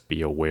 So just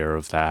be aware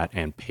of that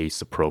and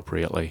pace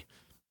appropriately.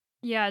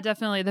 Yeah,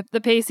 definitely.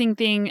 The pacing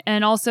thing.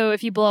 And also,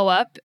 if you blow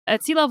up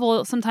at sea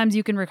level, sometimes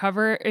you can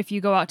recover if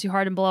you go out too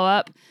hard and blow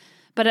up.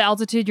 But at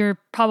altitude, you're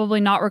probably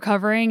not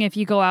recovering if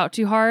you go out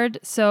too hard.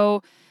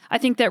 So I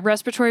think that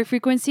respiratory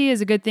frequency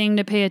is a good thing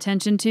to pay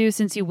attention to,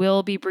 since you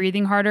will be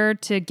breathing harder,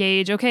 to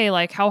gauge, okay,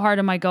 like how hard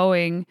am I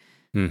going?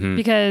 Mm-hmm.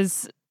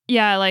 Because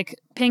like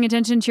paying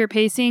attention to your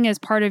pacing as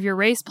part of your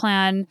race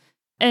plan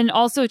and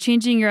also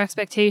changing your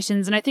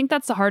expectations. And I think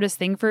that's the hardest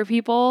thing for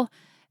people.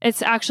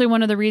 It's actually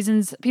one of the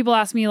reasons people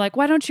ask me, like,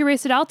 why don't you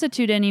race at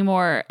altitude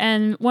anymore?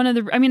 And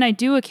I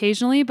do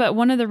occasionally, but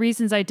one of the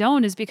reasons I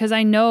don't is because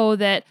I know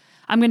that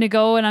I'm going to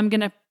go and I'm going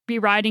to be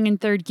riding in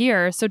third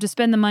gear. So to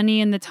spend the money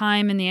and the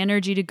time and the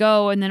energy to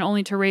go and then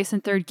only to race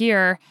in third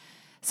gear,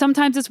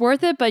 sometimes it's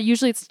worth it, but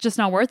usually it's just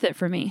not worth it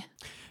for me.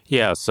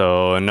 Yeah,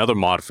 so another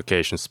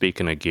modification,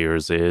 speaking of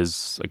gears,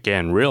 is,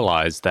 again,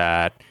 realize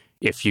that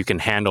if you can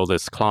handle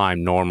this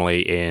climb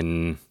normally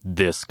in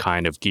this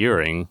kind of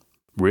gearing,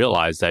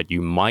 realize that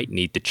you might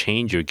need to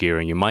change your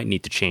gearing. You might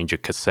need to change your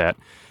cassette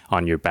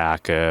on your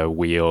back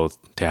wheel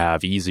to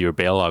have easier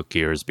bailout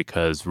gears,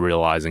 because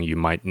realizing you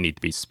might need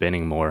to be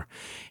spinning more,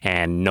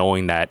 and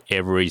knowing that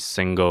every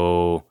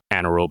single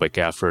anaerobic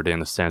effort,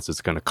 in a sense,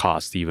 is going to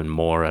cost even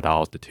more at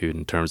altitude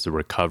in terms of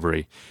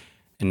recovery.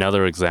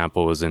 Another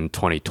example was in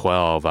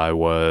 2012. I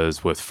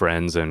was with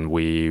friends and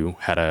we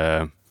had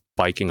a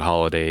biking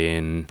holiday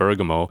in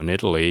Bergamo in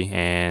Italy,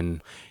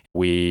 and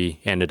we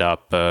ended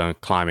up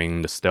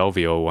climbing the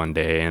Stelvio one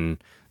day,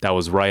 and that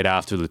was right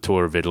after the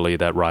Tour of Italy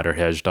that Ryder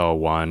Hesjedal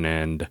won.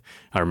 And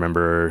I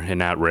remember in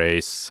that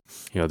race,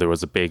 there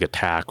was a big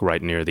attack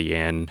right near the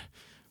end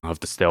of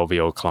the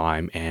Stelvio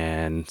climb.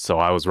 And so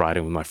I was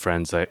riding with my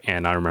friends,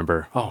 and I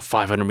remember,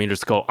 500 meters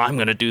to go, I'm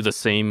going to do the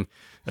same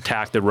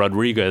attack that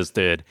Rodriguez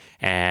did.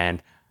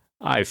 And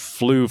I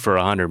flew for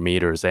 100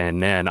 meters,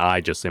 and then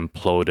I just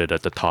imploded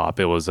at the top.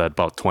 It was at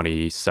about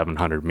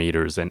 2,700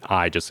 meters, and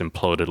I just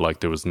imploded like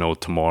there was no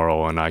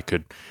tomorrow, and I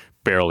could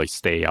barely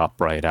stay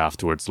upright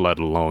afterwards, let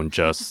alone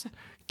just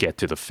get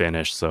to the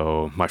finish.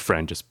 So my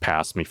friend just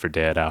passed me for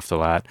dead after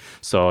that.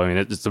 So,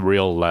 it's a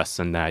real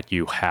lesson that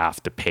you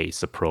have to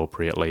pace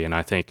appropriately, and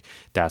I think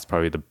that's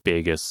probably the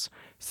biggest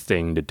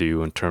thing to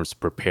do in terms of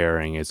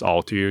preparing is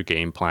alter your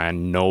game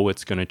plan, know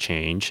it's going to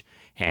change,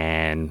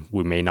 and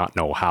we may not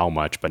know how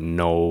much, but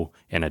know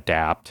and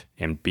adapt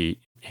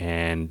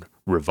and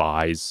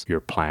revise your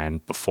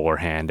plan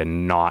beforehand,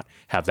 and not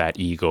have that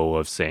ego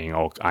of saying,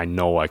 I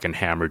know I can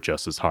hammer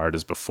just as hard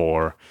as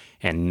before,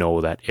 and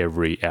know that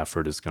every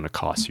effort is going to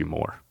cost you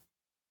more.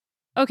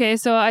 Okay,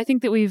 so I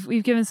think that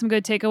we've given some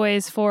good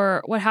takeaways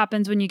for what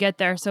happens when you get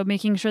there. So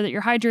making sure that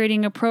you're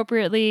hydrating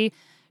appropriately,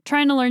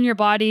 trying to learn your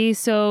body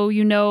so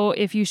you know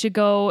if you should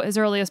go as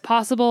early as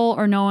possible,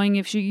 or knowing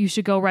if you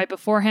should go right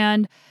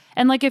beforehand.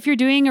 And like if you're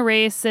doing a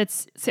race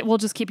we'll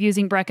just keep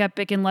using Breck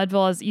Epic and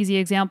Leadville as easy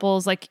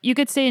examples. Like you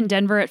could stay in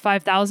Denver at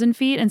 5,000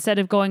 feet instead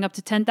of going up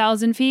to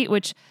 10,000 feet,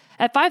 which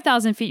at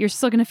 5,000 feet, you're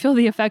still going to feel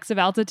the effects of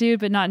altitude,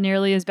 but not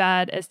nearly as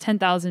bad as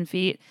 10,000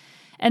 feet.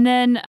 And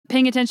then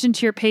paying attention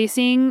to your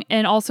pacing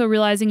and also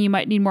realizing you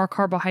might need more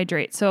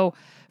carbohydrate. So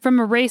from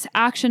a race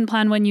action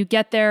plan, when you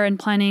get there and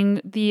planning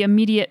the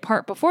immediate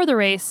part before the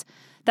race,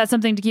 that's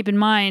something to keep in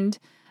mind.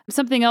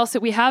 Something else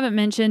that we haven't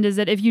mentioned is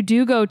that if you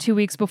do go 2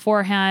 weeks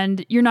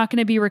beforehand, you're not going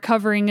to be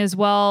recovering as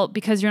well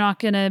because you're not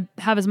going to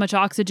have as much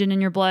oxygen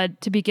in your blood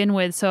to begin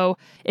with. So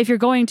if you're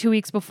going 2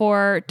 weeks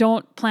before,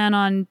 don't plan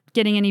on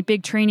getting any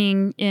big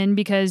training in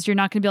because you're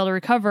not going to be able to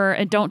recover,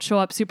 and don't show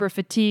up super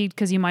fatigued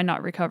because you might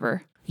not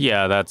recover.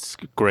 Yeah, that's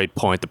a great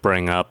point to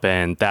bring up.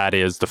 And that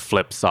is the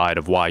flip side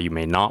of why you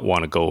may not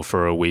want to go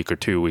for a week or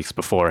 2 weeks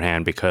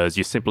beforehand, because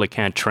you simply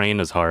can't train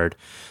as hard.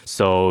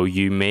 So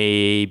you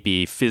may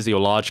be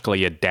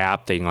physiologically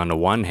adapting on the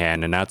one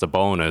hand, and that's a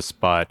bonus,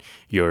 but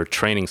your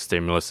training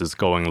stimulus is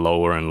going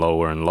lower and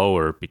lower and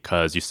lower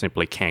because you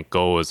simply can't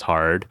go as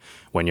hard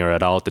when you're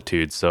at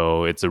altitude.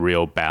 So it's a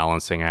real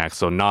balancing act.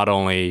 So not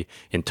only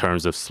in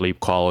terms of sleep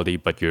quality,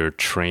 but your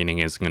training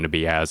is going to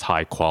be as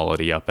high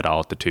quality up at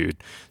altitude.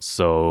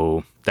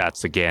 So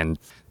that's, again,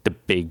 the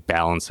big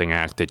balancing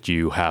act that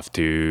you have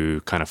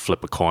to kind of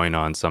flip a coin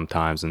on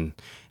sometimes.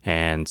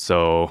 And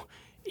so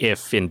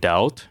if in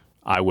doubt,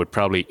 I would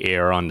probably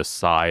err on the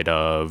side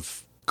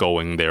of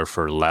going there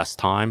for less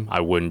time. I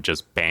wouldn't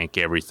just bank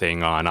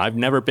everything on, I've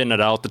never been at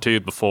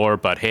altitude before,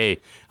 but hey,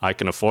 I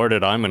can afford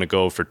it. I'm going to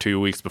go for 2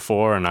 weeks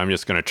before and I'm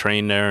just going to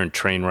train there and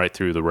train right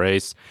through the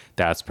race.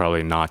 That's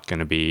probably not going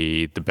to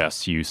be the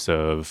best use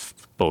of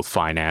both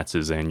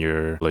finances and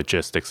your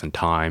logistics and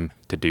time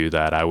to do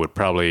that. I would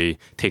probably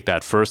take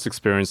that first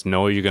experience,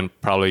 know you're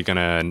probably going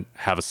to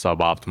have a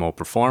suboptimal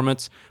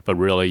performance, but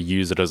really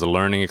use it as a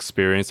learning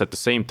experience at the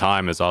same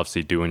time as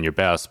obviously doing your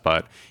best,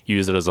 but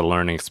use it as a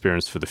learning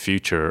experience for the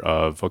future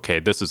of,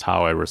 okay, this is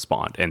how I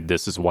respond and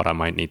this is what I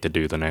might need to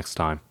do the next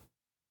time.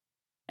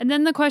 And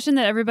then the question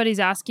that everybody's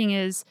asking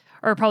is,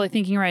 or probably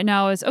thinking right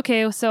now is,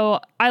 okay, so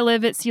I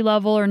live at sea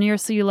level or near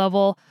sea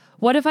level.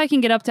 What if I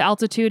can get up to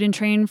altitude and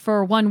train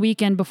for one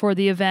weekend before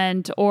the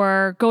event,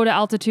 or go to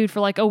altitude for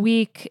like a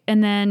week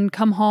and then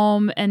come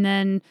home and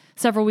then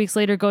several weeks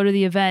later go to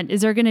the event?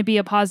 Is there going to be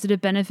a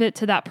positive benefit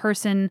to that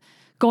person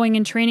going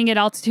and training at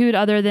altitude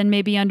other than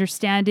maybe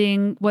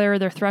understanding where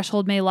their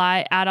threshold may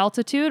lie at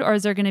altitude? Or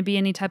is there going to be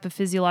any type of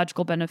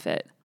physiological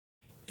benefit?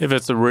 If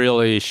it's a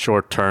really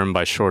short term,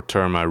 by short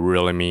term, I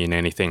really mean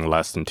anything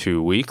less than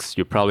 2 weeks,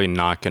 you're probably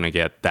not going to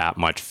get that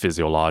much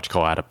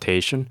physiological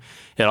adaptation.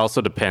 It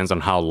also depends on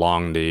how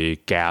long the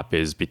gap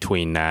is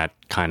between that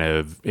kind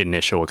of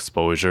initial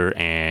exposure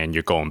and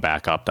you're going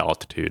back up to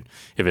altitude.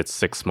 If it's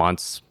 6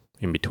 months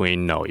in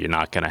between, no, you're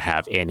not going to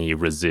have any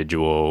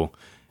residual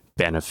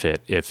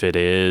benefit. If it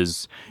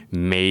is,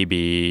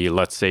 maybe,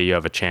 let's say you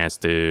have a chance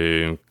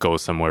to go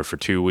somewhere for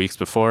 2 weeks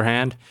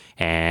beforehand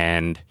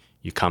and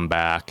you come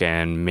back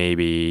and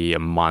maybe a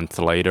month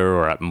later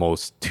or at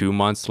most 2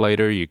 months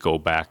later, you go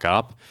back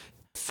up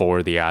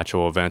for the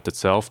actual event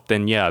itself,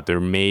 then yeah, there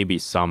may be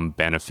some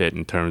benefit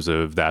in terms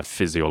of that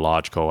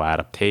physiological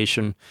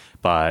adaptation,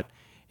 but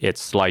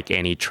it's like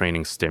any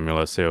training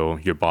stimulus. So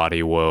your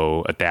body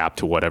will adapt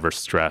to whatever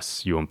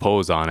stress you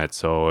impose on it.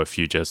 So if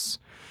you just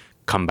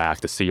come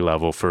back to sea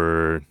level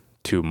for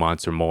 2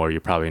 months or more,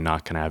 you're probably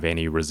not going to have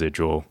any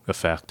residual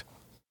effect.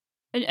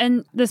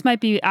 And this might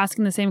be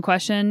asking the same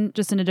question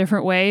just in a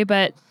different way,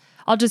 but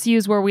I'll just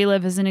use where we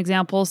live as an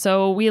example.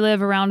 So we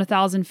live around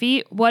 1,000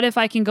 feet. What if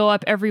I can go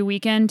up every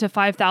weekend to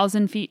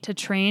 5,000 feet to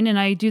train, and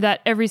I do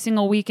that every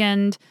single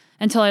weekend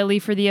until I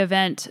leave for the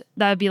event?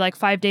 That would be like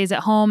 5 days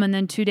at home and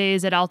then 2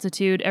 days at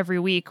altitude every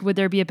week. Would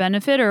there be a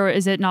benefit, or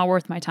is it not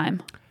worth my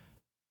time?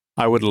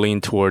 I would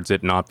lean towards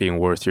it not being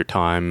worth your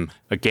time,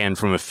 again,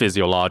 from a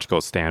physiological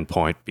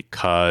standpoint,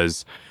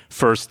 because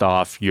first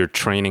off, you're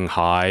training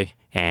high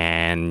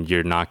and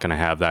you're not going to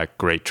have that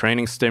great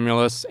training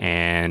stimulus.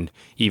 And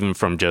even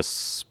from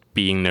just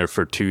being there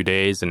for 2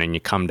 days and then you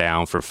come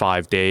down for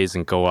 5 days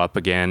and go up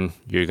again,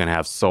 you're going to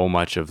have so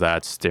much of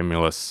that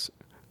stimulus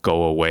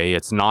go away.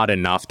 It's not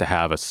enough to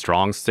have a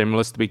strong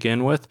stimulus to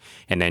begin with,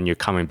 and then you're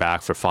coming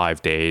back for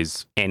 5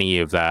 days. Any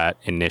of that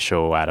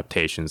initial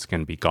adaptation is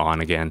going to be gone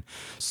again.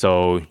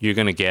 So you're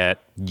going to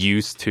get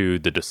used to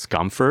the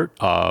discomfort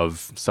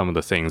of some of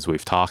the things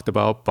we've talked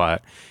about,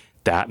 but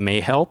that may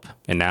help,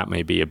 and that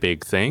may be a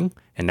big thing,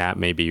 and that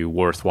may be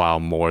worthwhile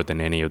more than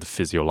any of the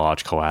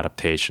physiological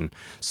adaptation.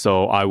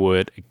 So I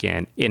would,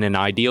 again, in an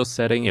ideal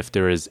setting, if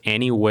there is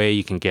any way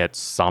you can get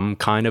some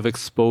kind of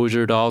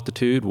exposure to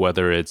altitude,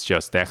 whether it's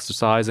just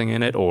exercising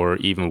in it or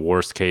even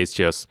worst case,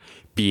 just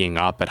being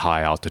up at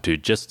high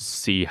altitude, just to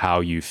see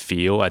how you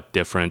feel at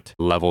different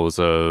levels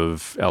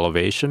of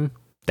elevation,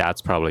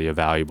 that's probably a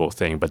valuable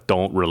thing, but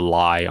don't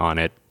rely on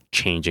it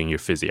changing your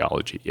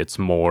physiology. It's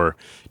more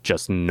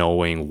just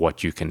knowing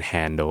what you can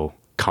handle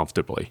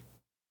comfortably.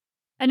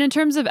 And in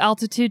terms of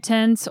altitude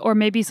tents, or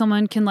maybe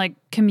someone can like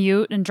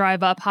commute and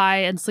drive up high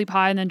and sleep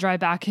high and then drive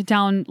back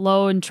down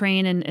low and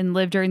train and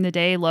live during the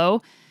day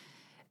low.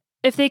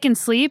 If they can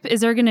sleep,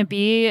 is there going to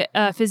be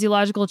a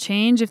physiological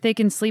change if they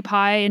can sleep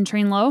high and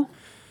train low?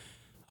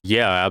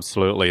 Yeah,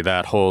 absolutely.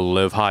 That whole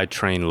live high,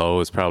 train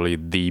low is probably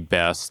the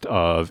best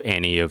of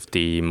any of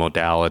the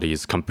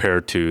modalities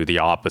compared to the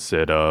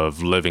opposite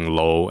of living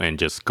low and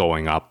just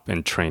going up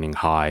and training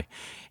high.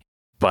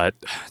 But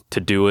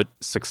to do it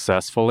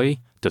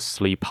successfully, to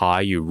sleep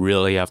high, you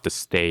really have to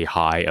stay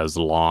high as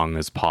long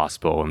as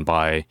possible. And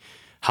by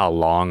how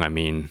long, I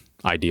mean,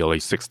 ideally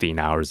 16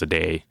 hours a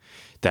day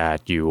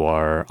that you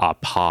are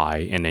up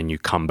high, and then you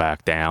come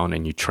back down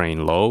and you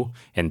train low.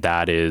 And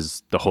that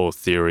is the whole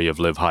theory of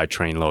live high,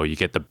 train low. You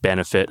get the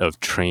benefit of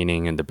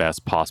training in the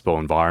best possible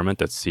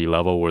environment at sea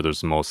level where there's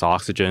the most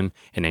oxygen.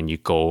 And then you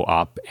go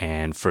up,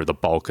 and for the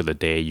bulk of the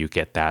day, you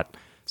get that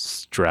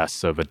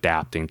stress of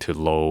adapting to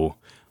low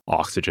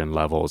oxygen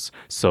levels.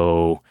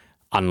 So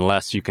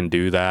unless you can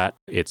do that,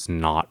 it's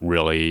not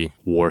really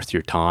worth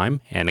your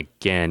time. And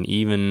again,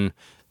 even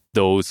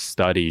those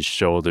studies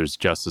show there's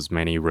just as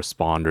many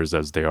responders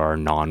as there are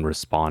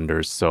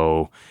non-responders.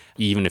 So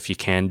even if you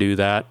can do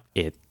that,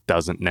 it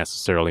doesn't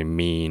necessarily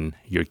mean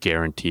you're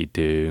guaranteed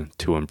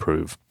to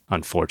improve,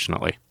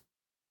 unfortunately.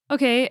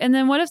 Okay, and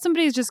then what if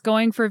somebody's just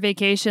going for a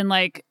vacation?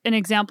 Like an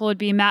example would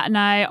be Matt and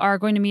I are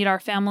going to meet our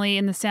family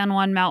in the San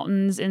Juan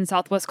Mountains in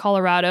southwest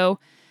Colorado.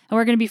 And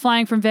we're going to be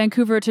flying from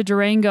Vancouver to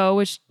Durango,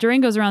 which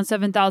Durango's around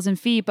 7,000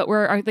 feet, but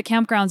the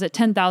campground's at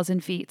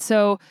 10,000 feet.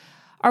 So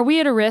are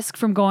we at a risk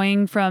from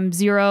going from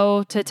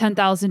 0 to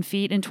 10,000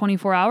 feet in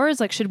 24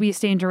 hours? Like, should we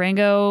stay in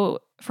Durango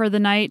for the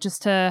night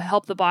just to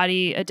help the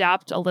body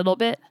adapt a little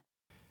bit?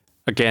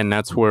 Again,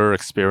 that's where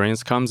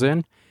experience comes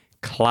in.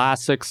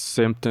 Classic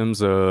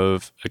symptoms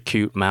of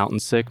acute mountain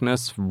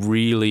sickness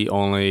really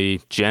only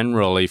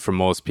generally for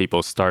most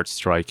people start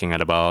striking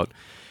at about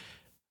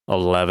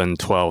 11,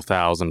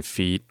 12,000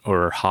 feet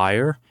or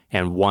higher.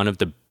 And one of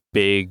the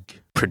big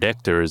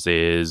predictors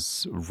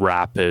is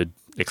rapid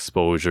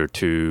exposure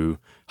to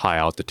high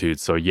altitude.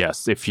 So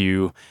yes, if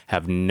you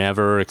have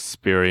never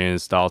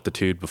experienced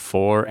altitude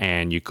before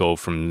and you go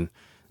from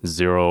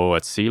 0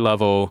 at sea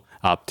level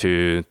up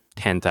to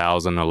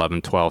 10,000,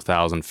 11,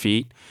 12,000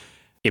 feet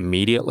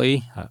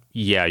immediately,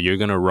 you're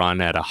going to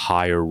run at a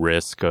higher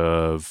risk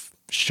of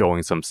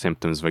showing some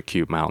symptoms of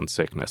acute mountain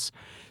sickness.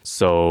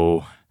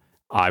 So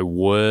I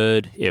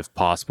would, if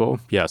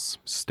possible, yes,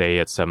 stay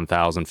at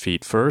 7,000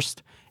 feet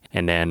first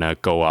and then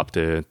go up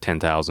to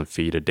 10,000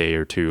 feet a day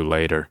or two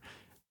later.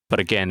 But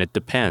again, it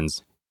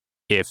depends.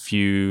 If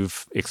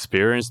you've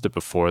experienced it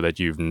before, that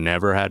you've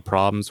never had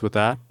problems with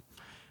that,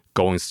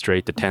 going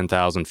straight to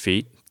 10,000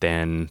 feet,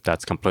 then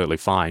that's completely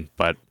fine.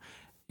 But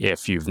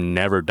if you've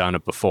never done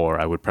it before,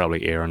 I would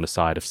probably err on the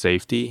side of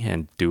safety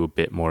and do a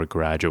bit more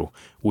gradual.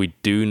 We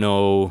do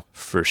know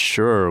for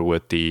sure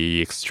with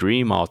the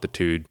extreme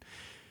altitude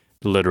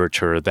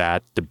literature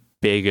that the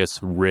biggest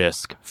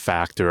risk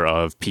factor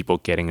of people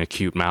getting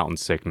acute mountain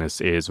sickness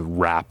is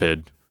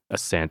rapid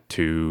ascent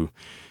to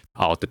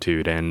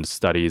altitude. And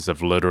studies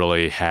have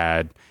literally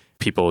had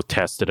people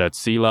tested at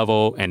sea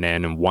level, and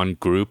then in one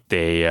group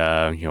they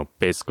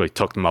basically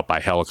took them up by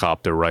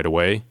helicopter right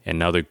away.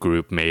 Another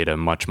group made a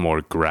much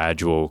more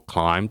gradual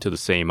climb to the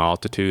same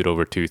altitude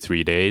over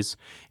 2-3 days,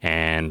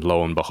 and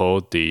lo and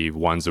behold, the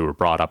ones that were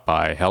brought up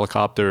by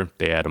helicopter,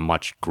 they had a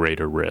much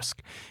greater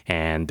risk,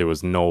 and there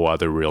was no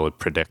other real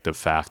predictive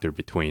factor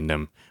between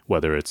them,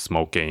 whether it's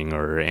smoking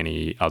or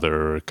any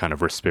other kind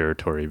of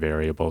respiratory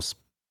variables.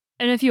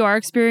 And if you are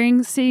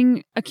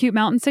experiencing acute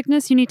mountain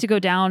sickness, you need to go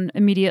down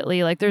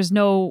immediately. Like there's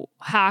no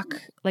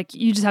hack. Like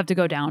you just have to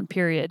go down,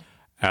 period.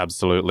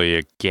 Absolutely.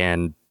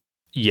 Again,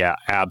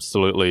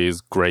 absolutely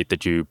is great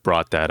that you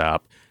brought that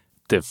up.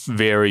 The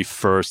very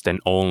first and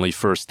only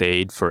first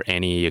aid for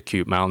any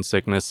acute mountain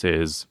sickness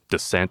is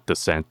descent,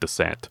 descent,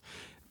 descent.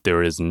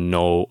 There is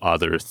no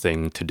other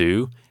thing to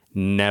do.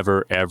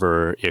 Never,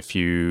 ever, if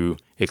you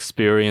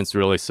experience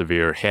really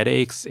severe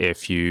headaches,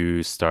 if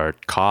you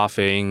start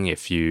coughing,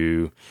 if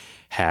you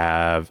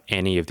have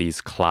any of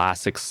these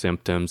classic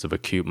symptoms of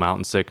acute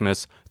mountain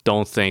sickness,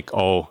 don't think,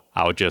 oh,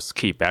 I'll just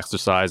keep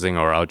exercising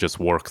or I'll just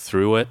work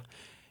through it.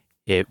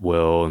 It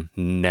will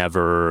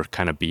never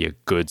kind of be a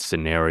good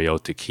scenario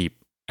to keep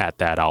at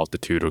that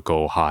altitude or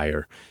go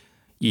higher.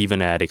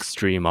 Even at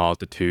extreme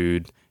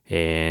altitude,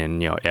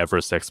 in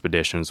Everest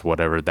expeditions,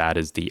 whatever, that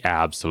is the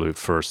absolute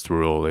first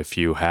rule. If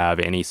you have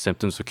any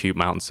symptoms of acute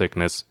mountain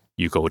sickness,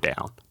 you go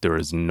down. There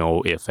is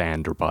no if,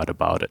 and, or but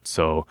about it.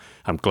 So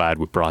I'm glad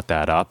we brought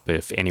that up.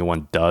 If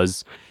anyone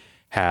does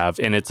have,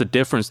 and it's a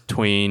difference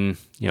between,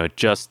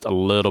 just a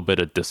little bit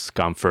of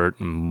discomfort,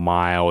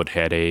 mild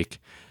headache,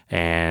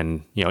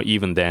 and,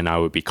 even then I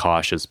would be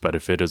cautious. But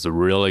if it is a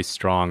really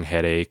strong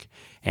headache,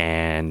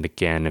 and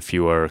again, if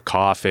you are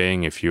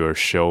coughing, if you are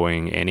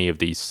showing any of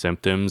these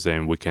symptoms,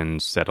 and we can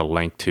set a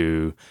link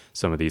to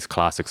some of these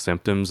classic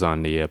symptoms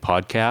on the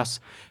podcast,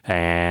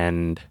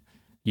 and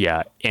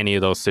any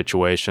of those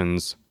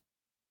situations,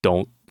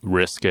 don't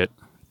risk it,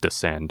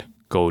 descend,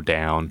 go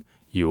down.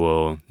 You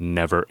will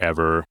never,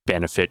 ever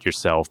benefit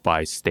yourself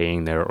by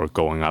staying there or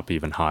going up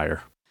even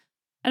higher.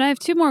 And I have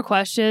two more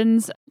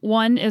questions.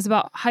 One is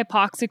about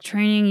hypoxic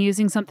training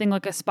using something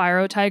like a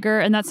Spiro Tiger,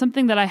 and that's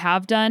something that I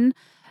have done.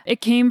 It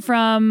came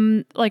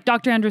from, like,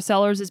 Dr. Andrew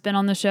Sellers has been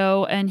on the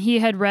show, and he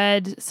had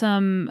read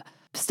some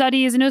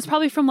studies, and it was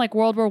probably from like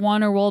World War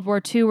I or World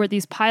War II, where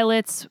these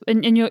pilots,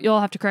 and you'll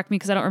have to correct me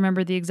because I don't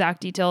remember the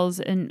exact details,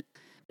 and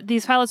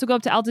these pilots would go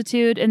up to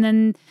altitude and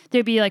then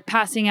they'd be like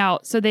passing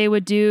out. So they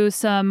would do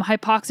some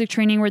hypoxic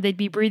training where they'd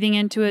be breathing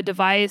into a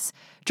device,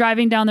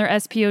 driving down their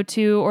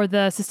SpO2 or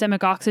the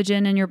systemic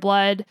oxygen in your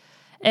blood,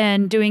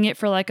 and doing it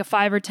for like a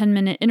 5 or 10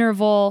 minute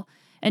interval,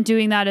 and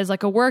doing that as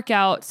like a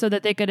workout so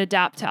that they could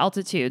adapt to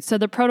altitude. So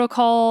the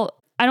protocol,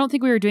 I don't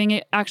think we were doing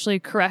it actually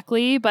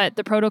correctly, but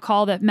the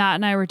protocol that Matt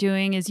and I were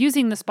doing is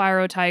using the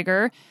Spiro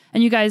Tiger.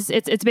 And you guys,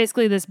 it's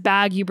basically this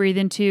bag you breathe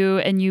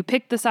into, and you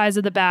pick the size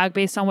of the bag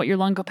based on what your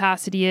lung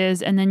capacity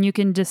is, and then you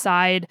can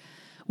decide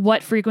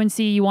what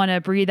frequency you want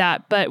to breathe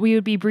at. But we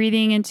would be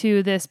breathing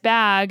into this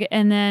bag,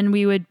 and then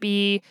we would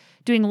be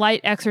doing light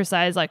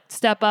exercise like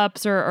step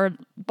ups or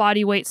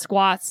body weight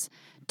squats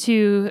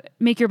to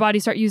make your body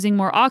start using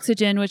more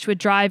oxygen, which would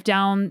drive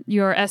down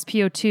your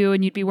SpO2,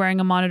 and you'd be wearing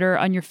a monitor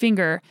on your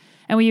finger.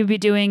 And we would be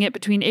doing it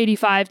between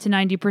 85 to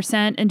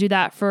 90% and do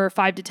that for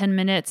 5 to 10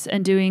 minutes,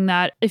 and doing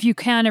that if you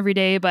can every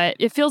day. But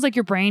it feels like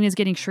your brain is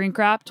getting shrink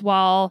wrapped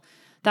while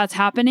that's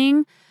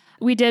happening.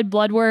 We did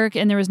blood work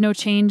and there was no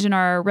change in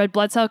our red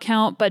blood cell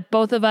count, but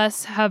both of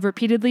us have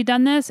repeatedly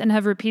done this and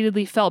have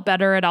repeatedly felt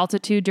better at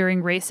altitude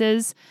during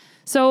races.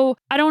 So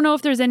I don't know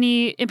if there's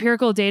any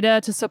empirical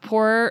data to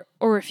support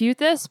or refute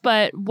this,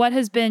 but what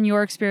has been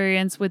your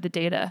experience with the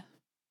data?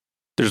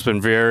 There's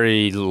been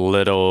very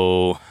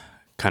little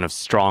kind of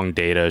strong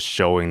data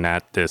showing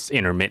that this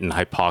intermittent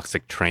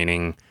hypoxic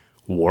training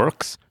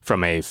works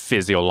from a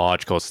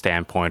physiological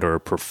standpoint or a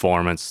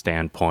performance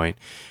standpoint,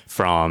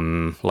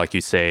 from, like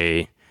you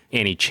say,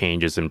 any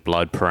changes in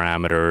blood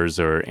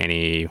parameters or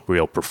any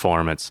real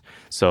performance.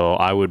 So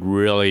I would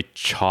really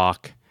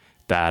chalk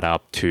that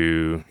up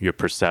to your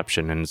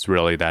perception, and it's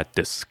really that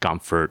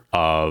discomfort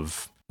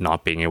of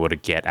not being able to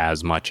get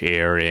as much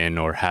air in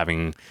or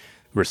having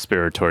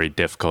respiratory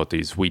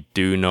difficulties. We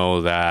do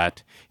know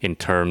that in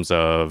terms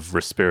of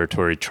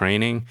respiratory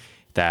training,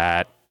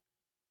 that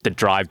the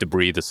drive to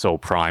breathe is so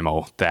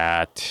primal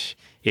that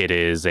it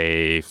is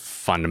a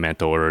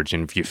fundamental urge.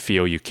 And if you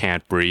feel you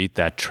can't breathe,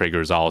 that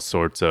triggers all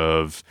sorts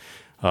of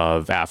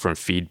afferent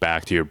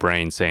feedback to your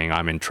brain saying,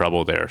 I'm in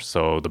trouble there.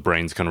 So the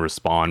brain's going to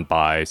respond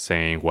by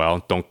saying,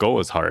 well, don't go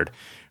as hard,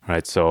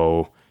 right?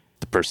 So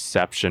the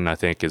perception, I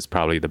think, is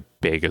probably the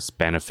biggest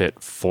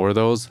benefit for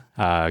those.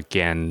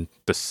 Again,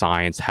 the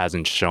science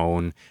hasn't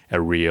shown a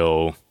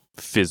real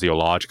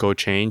physiological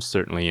change,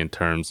 certainly in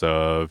terms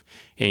of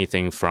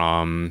anything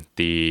from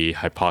the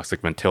hypoxic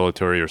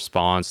ventilatory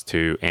response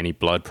to any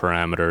blood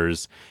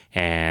parameters,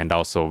 and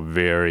also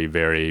very,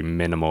 very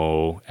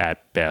minimal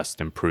at best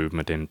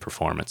improvement in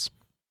performance.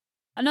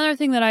 Another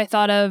thing that I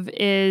thought of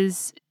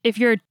is if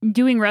you're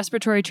doing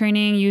respiratory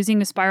training using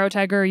the Spiro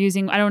Tiger or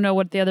using, I don't know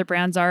what the other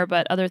brands are,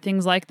 but other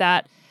things like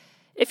that.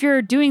 If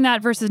you're doing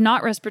that versus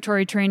not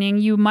respiratory training,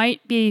 you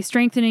might be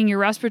strengthening your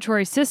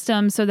respiratory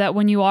system so that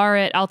when you are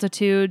at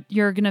altitude,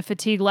 you're going to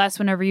fatigue less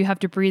whenever you have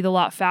to breathe a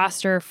lot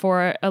faster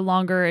for a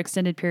longer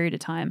extended period of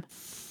time.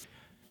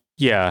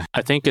 Yeah,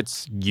 I think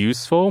it's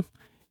useful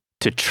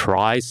to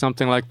try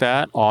something like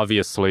that.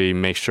 Obviously,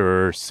 make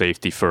sure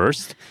safety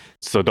first.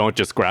 So don't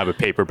just grab a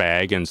paper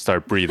bag and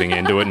start breathing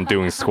into it and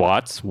doing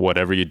squats.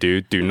 Whatever you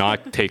do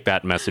not take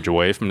that message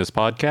away from this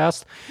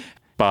podcast.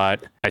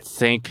 But I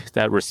think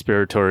that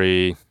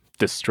respiratory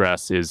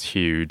distress is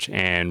huge.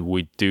 And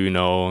we do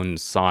know in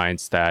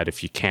science that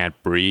if you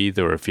can't breathe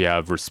or if you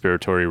have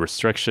respiratory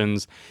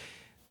restrictions,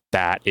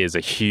 that is a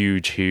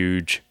huge,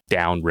 huge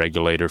down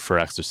regulator for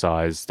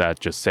exercise that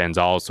just sends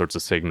all sorts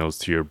of signals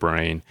to your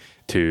brain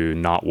to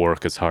not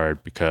work as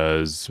hard,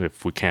 because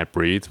if we can't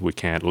breathe, we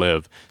can't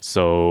live.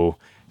 So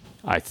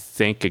I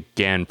think,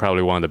 again,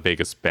 probably one of the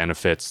biggest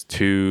benefits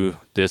to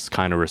this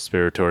kind of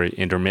respiratory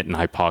intermittent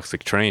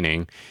hypoxic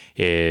training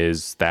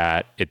is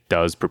that it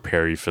does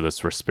prepare you for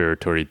this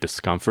respiratory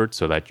discomfort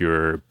so that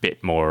you're a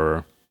bit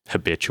more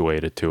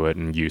habituated to it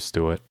and used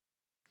to it.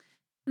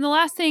 And the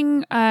last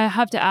thing I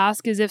have to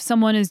ask is if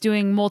someone is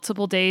doing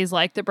multiple days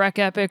like the Breck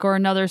Epic or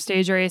another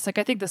stage race, like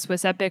I think the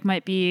Swiss Epic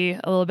might be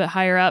a little bit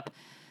higher up.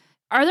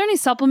 Are there any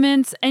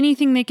supplements,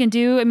 anything they can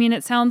do? I mean,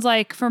 it sounds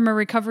like from a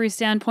recovery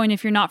standpoint,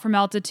 if you're not from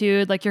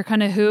altitude, like you're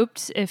kind of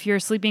hooped if you're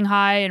sleeping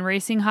high and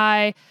racing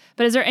high.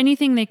 But is there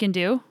anything they can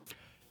do?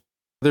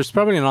 There's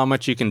probably not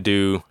much you can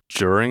do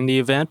during the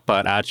event,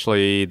 but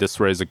actually this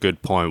raises a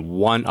good point.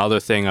 One other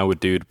thing I would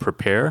do to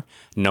prepare,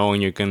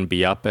 knowing you're going to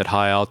be up at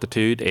high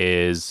altitude,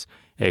 is,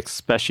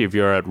 especially if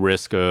you're at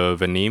risk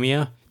of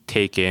anemia,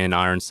 take in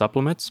iron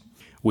supplements.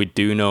 We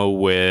do know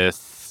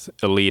with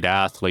elite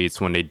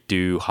athletes, when they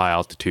do high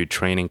altitude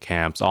training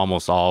camps,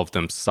 almost all of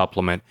them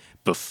supplement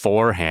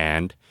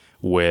beforehand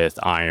with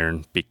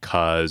iron,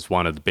 because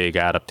one of the big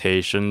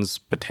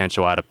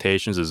potential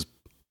adaptations is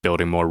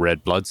building more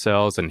red blood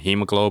cells and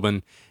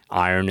hemoglobin.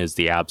 Iron is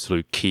the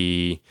absolute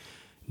key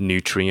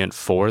nutrient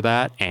for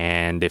that.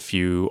 And if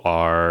you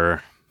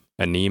are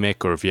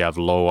anemic or if you have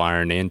low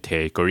iron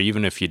intake, or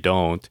even if you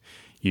don't,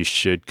 you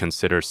should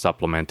consider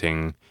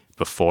supplementing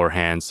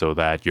beforehand so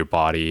that your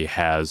body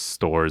has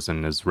stores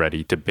and is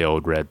ready to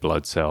build red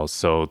blood cells.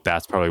 So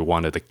that's probably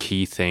one of the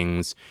key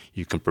things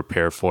you can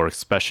prepare for,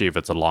 especially if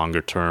it's a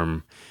longer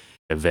term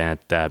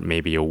event that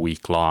may be a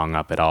week long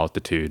up at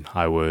altitude,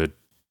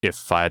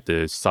 if I had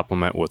to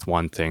supplement with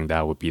one thing,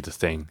 that would be the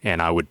thing.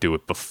 And I would do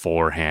it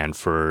beforehand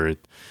for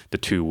the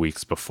 2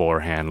 weeks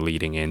beforehand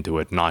leading into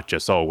it, not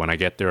just, oh, when I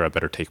get there, I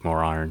better take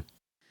more iron.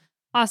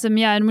 Awesome.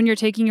 Yeah. And when you're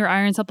taking your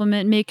iron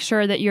supplement, make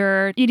sure that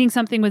you're eating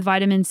something with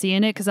vitamin C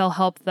in it because that'll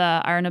help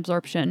the iron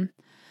absorption.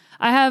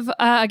 I have,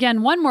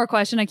 again, one more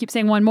question. I keep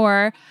saying one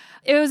more.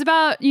 It was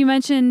about, you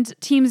mentioned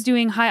teams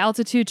doing high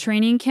altitude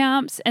training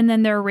camps and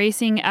then they're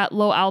racing at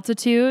low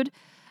altitude.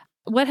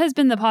 What has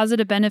been the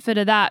positive benefit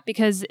of that?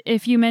 Because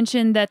if you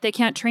mentioned that they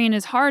can't train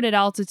as hard at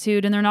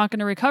altitude and they're not going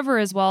to recover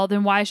as well,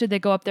 then why should they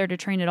go up there to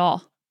train at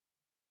all?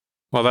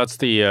 Well, that's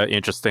the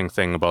interesting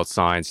thing about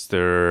science.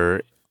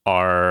 There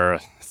are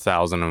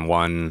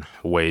 1,001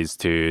 ways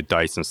to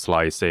dice and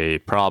slice a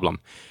problem.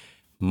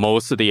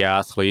 Most of the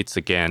athletes,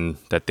 again,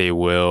 that they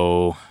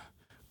will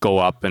go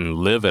up and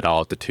live at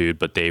altitude,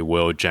 but they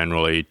will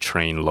generally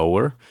train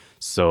lower.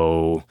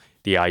 So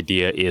the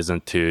idea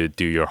isn't to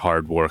do your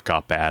hard work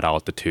up at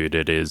altitude.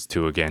 It is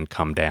to, again,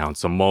 come down.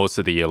 So most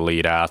of the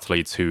elite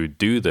athletes who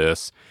do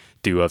this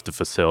do have the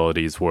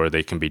facilities where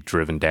they can be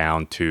driven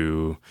down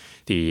to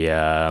the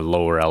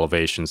lower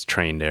elevations,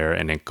 train there,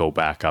 and then go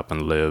back up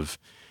and live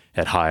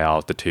at high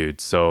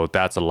altitude. So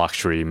that's a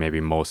luxury maybe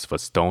most of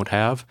us don't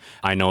have.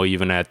 I know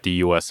even at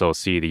the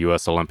USOC, the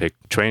US Olympic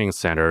Training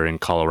Center in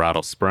Colorado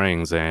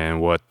Springs,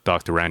 and what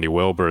Dr. Randy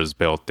Wilbur has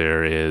built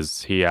there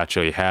is he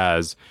actually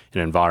has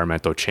an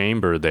environmental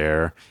chamber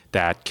there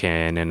that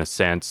can, in a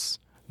sense,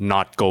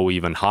 not go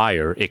even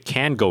higher. It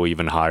can go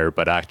even higher,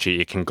 but actually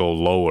it can go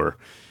lower.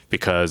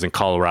 Because in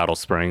Colorado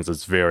Springs,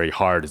 it's very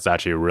hard. It's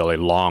actually a really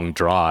long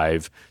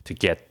drive to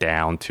get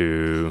down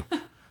to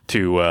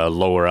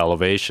lower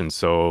elevation.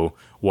 So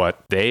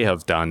what they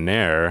have done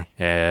there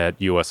at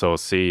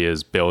USOC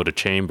is build a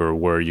chamber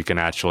where you can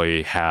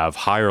actually have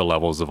higher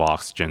levels of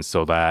oxygen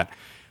so that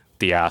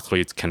the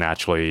athletes can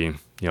actually,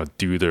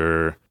 do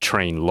their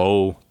train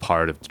low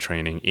part of the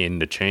training in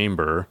the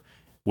chamber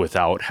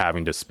without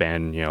having to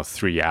spend,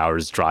 3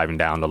 hours driving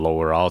down to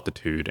lower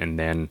altitude and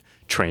then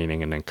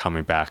training and then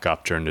coming back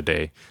up during the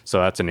day. So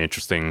that's an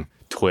interesting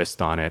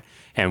twist on it.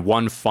 And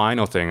one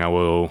final thing I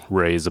will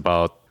raise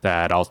about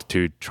that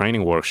altitude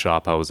training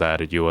workshop I was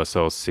at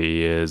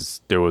USOC is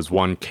there was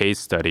one case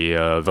study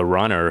of a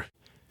runner.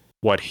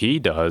 What he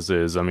does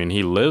is,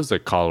 he lives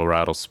at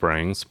Colorado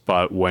Springs,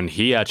 but when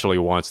he actually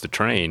wants to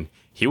train,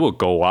 he will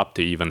go up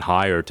to even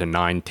higher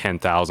to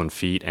 10,000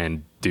 feet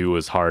and do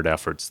his hard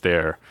efforts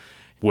there,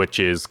 which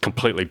is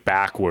completely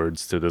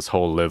backwards to this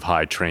whole live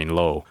high, train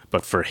low.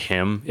 But for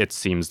him, it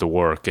seems to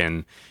work.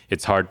 And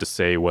it's hard to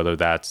say whether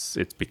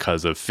it's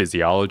because of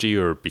physiology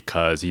or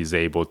because he's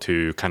able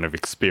to kind of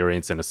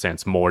experience, in a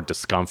sense, more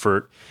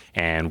discomfort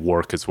and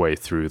work his way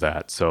through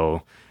that.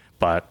 So,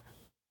 but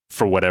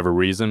for whatever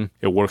reason,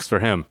 it works for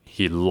him.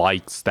 He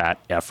likes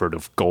that effort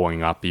of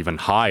going up even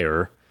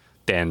higher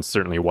than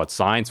certainly what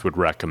science would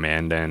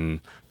recommend and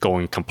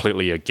going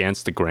completely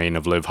against the grain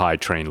of live high,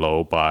 train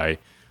low by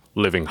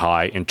living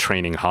high and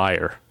training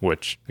higher,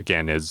 which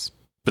again is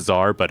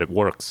bizarre, but it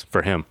works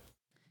for him.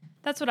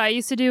 That's what I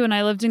used to do when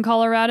I lived in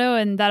Colorado,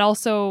 and that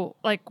also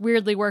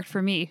weirdly worked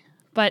for me.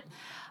 But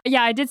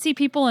yeah, I did see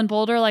people in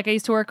Boulder. I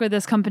used to work with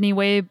this company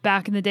way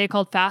back in the day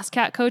called Fast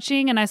Cat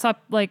Coaching, and I saw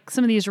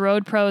some of these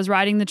road pros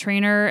riding the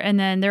trainer, and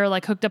then they were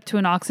hooked up to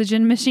an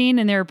oxygen machine,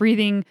 and they were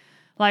breathing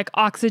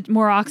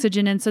more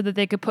oxygen in so that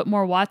they could put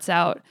more watts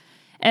out.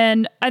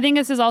 And I think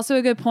this is also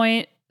a good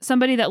point.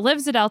 Somebody that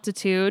lives at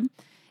altitude,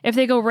 if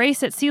they go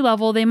race at sea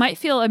level, they might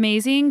feel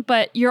amazing,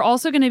 but you're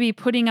also going to be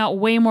putting out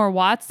way more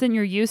watts than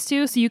you're used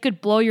to. So you could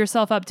blow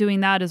yourself up doing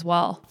that as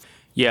well.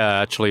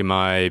 Yeah, actually,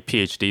 my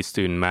PhD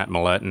student, Matt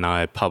Millett, and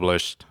I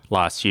published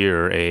last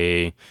year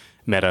a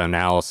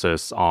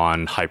meta-analysis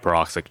on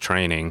hyperoxic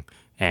training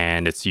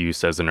and its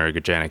use as an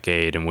ergogenic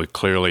aid. And we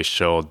clearly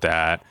showed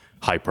that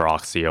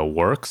hyperoxia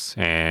works.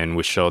 And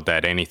we showed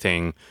that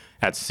anything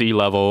at sea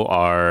level,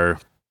 our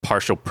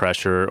partial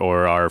pressure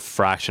or our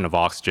fraction of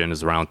oxygen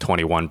is around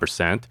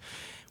 21%.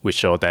 We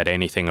showed that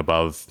anything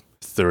above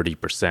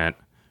 30%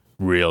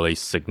 really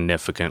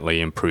significantly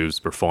improves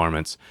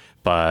performance.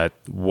 But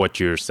what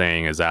you're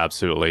saying is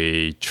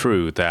absolutely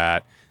true,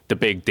 that the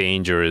big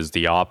danger is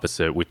the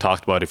opposite. We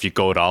talked about if you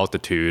go to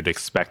altitude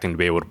expecting to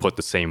be able to put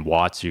the same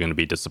watts, you're going to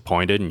be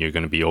disappointed and you're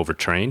going to be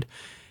overtrained.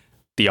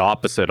 The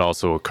opposite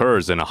also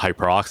occurs in a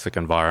hyperoxic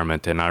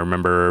environment. And I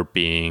remember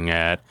being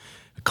at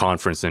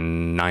conference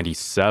in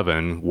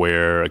 97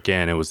 where,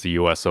 again, it was the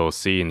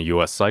USOC and the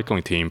US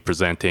cycling team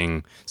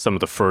presenting some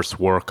of the first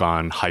work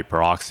on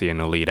hyperoxia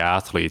in elite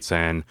athletes.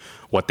 And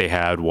what they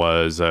had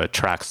was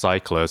track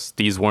cyclists.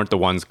 These weren't the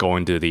ones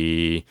going to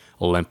the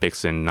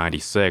Olympics in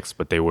 96,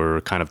 but they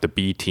were kind of the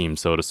B team,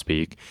 so to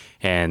speak.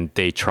 And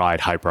they tried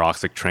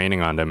hyperoxic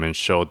training on them and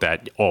showed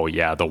that, oh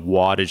yeah, the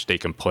wattage they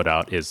can put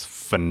out is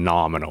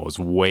phenomenal. It's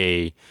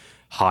way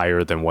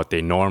higher than what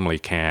they normally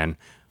can.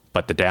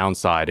 But the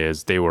downside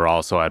is they were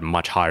also at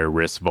much higher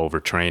risk of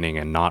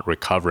overtraining and not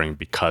recovering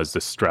because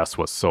the stress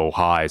was so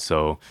high.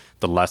 So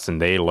the lesson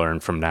they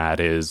learned from that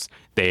is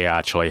they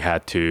actually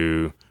had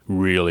to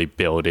really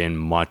build in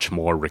much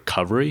more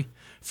recovery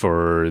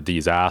for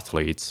these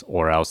athletes,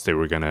 or else they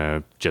were going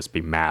to just be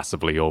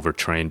massively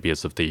overtrained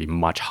because of the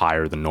much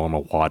higher than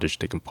normal wattage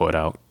they can put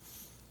out.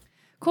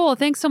 Cool.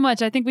 Thanks so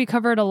much. I think we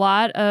covered a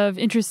lot of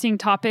interesting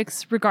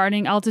topics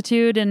regarding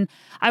altitude, and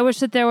I wish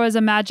that there was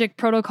a magic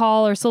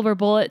protocol or silver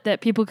bullet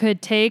that people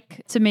could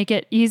take to make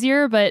it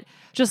easier, but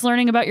just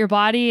learning about your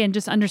body and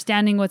just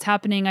understanding what's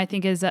happening, I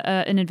think is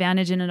an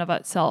advantage in and of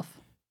itself.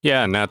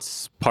 Yeah, and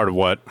that's part of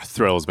what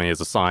thrills me as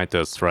a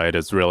scientist, right?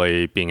 Is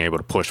really being able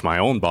to push my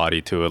own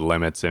body to its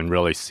limits and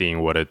really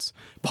seeing what it's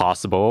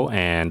possible,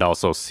 and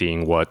also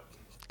seeing what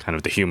kind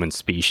of the human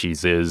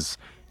species is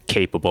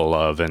capable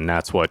of. And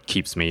that's what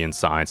keeps me in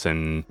science,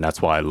 and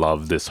that's why I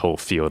love this whole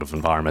field of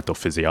environmental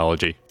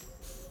physiology.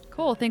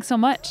 Cool. Thanks so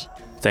much.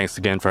 Thanks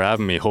again for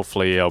having me.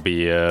 Hopefully I'll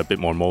be a bit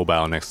more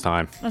mobile next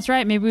time. That's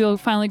right. Maybe we'll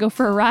finally go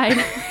for a ride.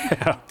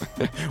 Yeah.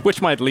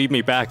 Which might lead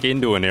me back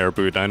into an air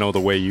boot. I know the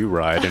way you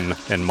ride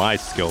and my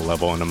skill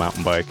level on a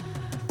mountain bike.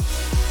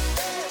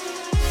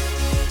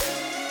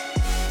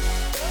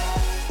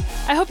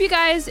 I hope you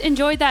guys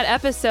enjoyed that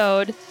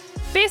episode.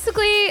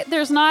 Basically,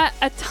 there's not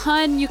a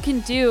ton you can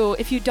do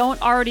if you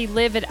don't already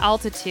live at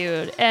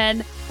altitude.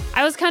 And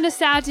I was kind of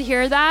sad to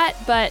hear that,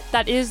 but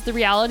that is the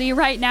reality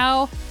right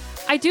now.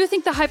 I do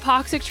think the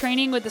hypoxic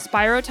training with the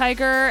Spyro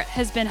Tiger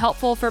has been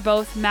helpful for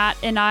both Matt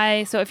and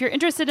I. So if you're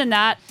interested in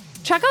that,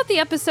 check out the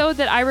episode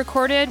that I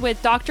recorded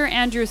with Dr.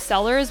 Andrew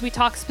Sellers. We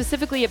talk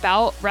specifically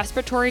about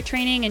respiratory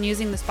training and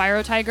using the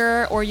Spyro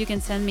Tiger, or you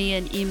can send me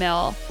an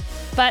email.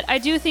 But I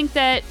do think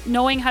that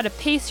knowing how to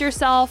pace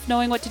yourself,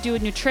 knowing what to do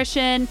with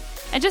nutrition,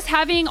 and just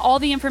having all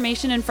the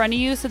information in front of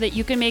you so that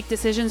you can make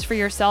decisions for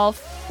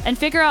yourself and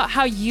figure out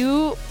how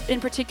you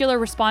in particular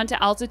respond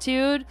to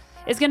altitude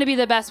is going to be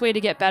the best way to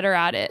get better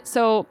at it.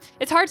 So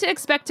it's hard to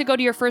expect to go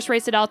to your first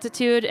race at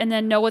altitude and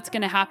then know what's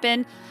going to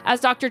happen. As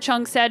Dr.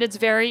 Cheung said, it's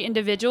very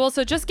individual.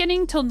 So just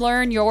getting to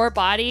learn your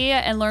body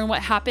and learn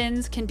what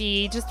happens can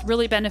be just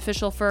really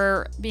beneficial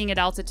for being at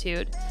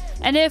altitude.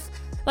 And if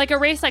like a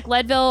race like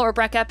Leadville or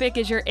Breck Epic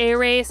is your A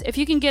race, if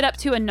you can get up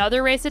to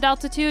another race at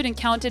altitude and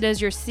count it as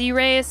your C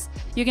race,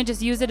 you can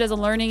just use it as a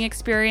learning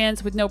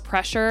experience with no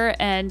pressure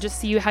and just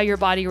see how your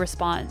body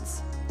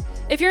responds.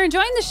 If you're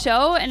enjoying the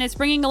show and it's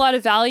bringing a lot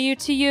of value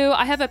to you,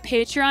 I have a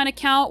Patreon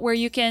account where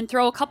you can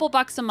throw a couple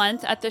bucks a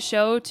month at the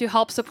show to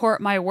help support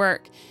my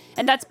work.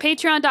 And that's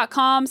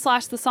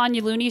patreon.com/The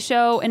Sonia Looney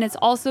Show, and it's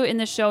also in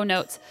the show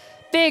notes.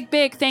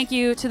 Big thank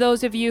you to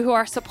those of you who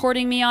are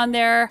supporting me on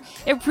there.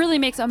 It really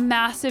makes a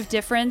massive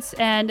difference,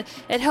 and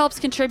it helps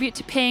contribute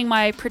to paying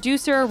my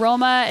producer,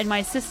 Roma, and my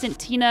assistant,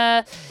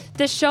 Tina.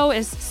 This show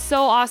is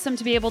so awesome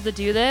to be able to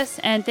do this,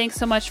 and thanks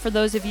so much for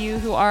those of you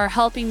who are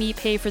helping me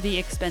pay for the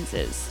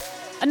expenses.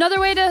 Another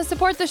way to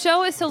support the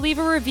show is to leave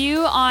a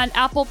review on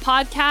Apple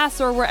Podcasts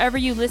or wherever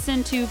you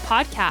listen to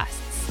podcasts.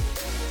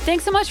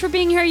 Thanks so much for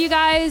being here, you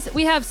guys.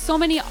 We have so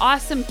many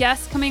awesome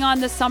guests coming on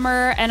this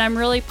summer, and I'm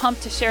really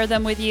pumped to share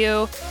them with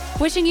you.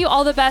 Wishing you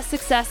all the best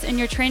success in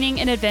your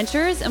training and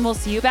adventures, and we'll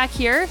see you back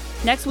here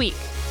next week.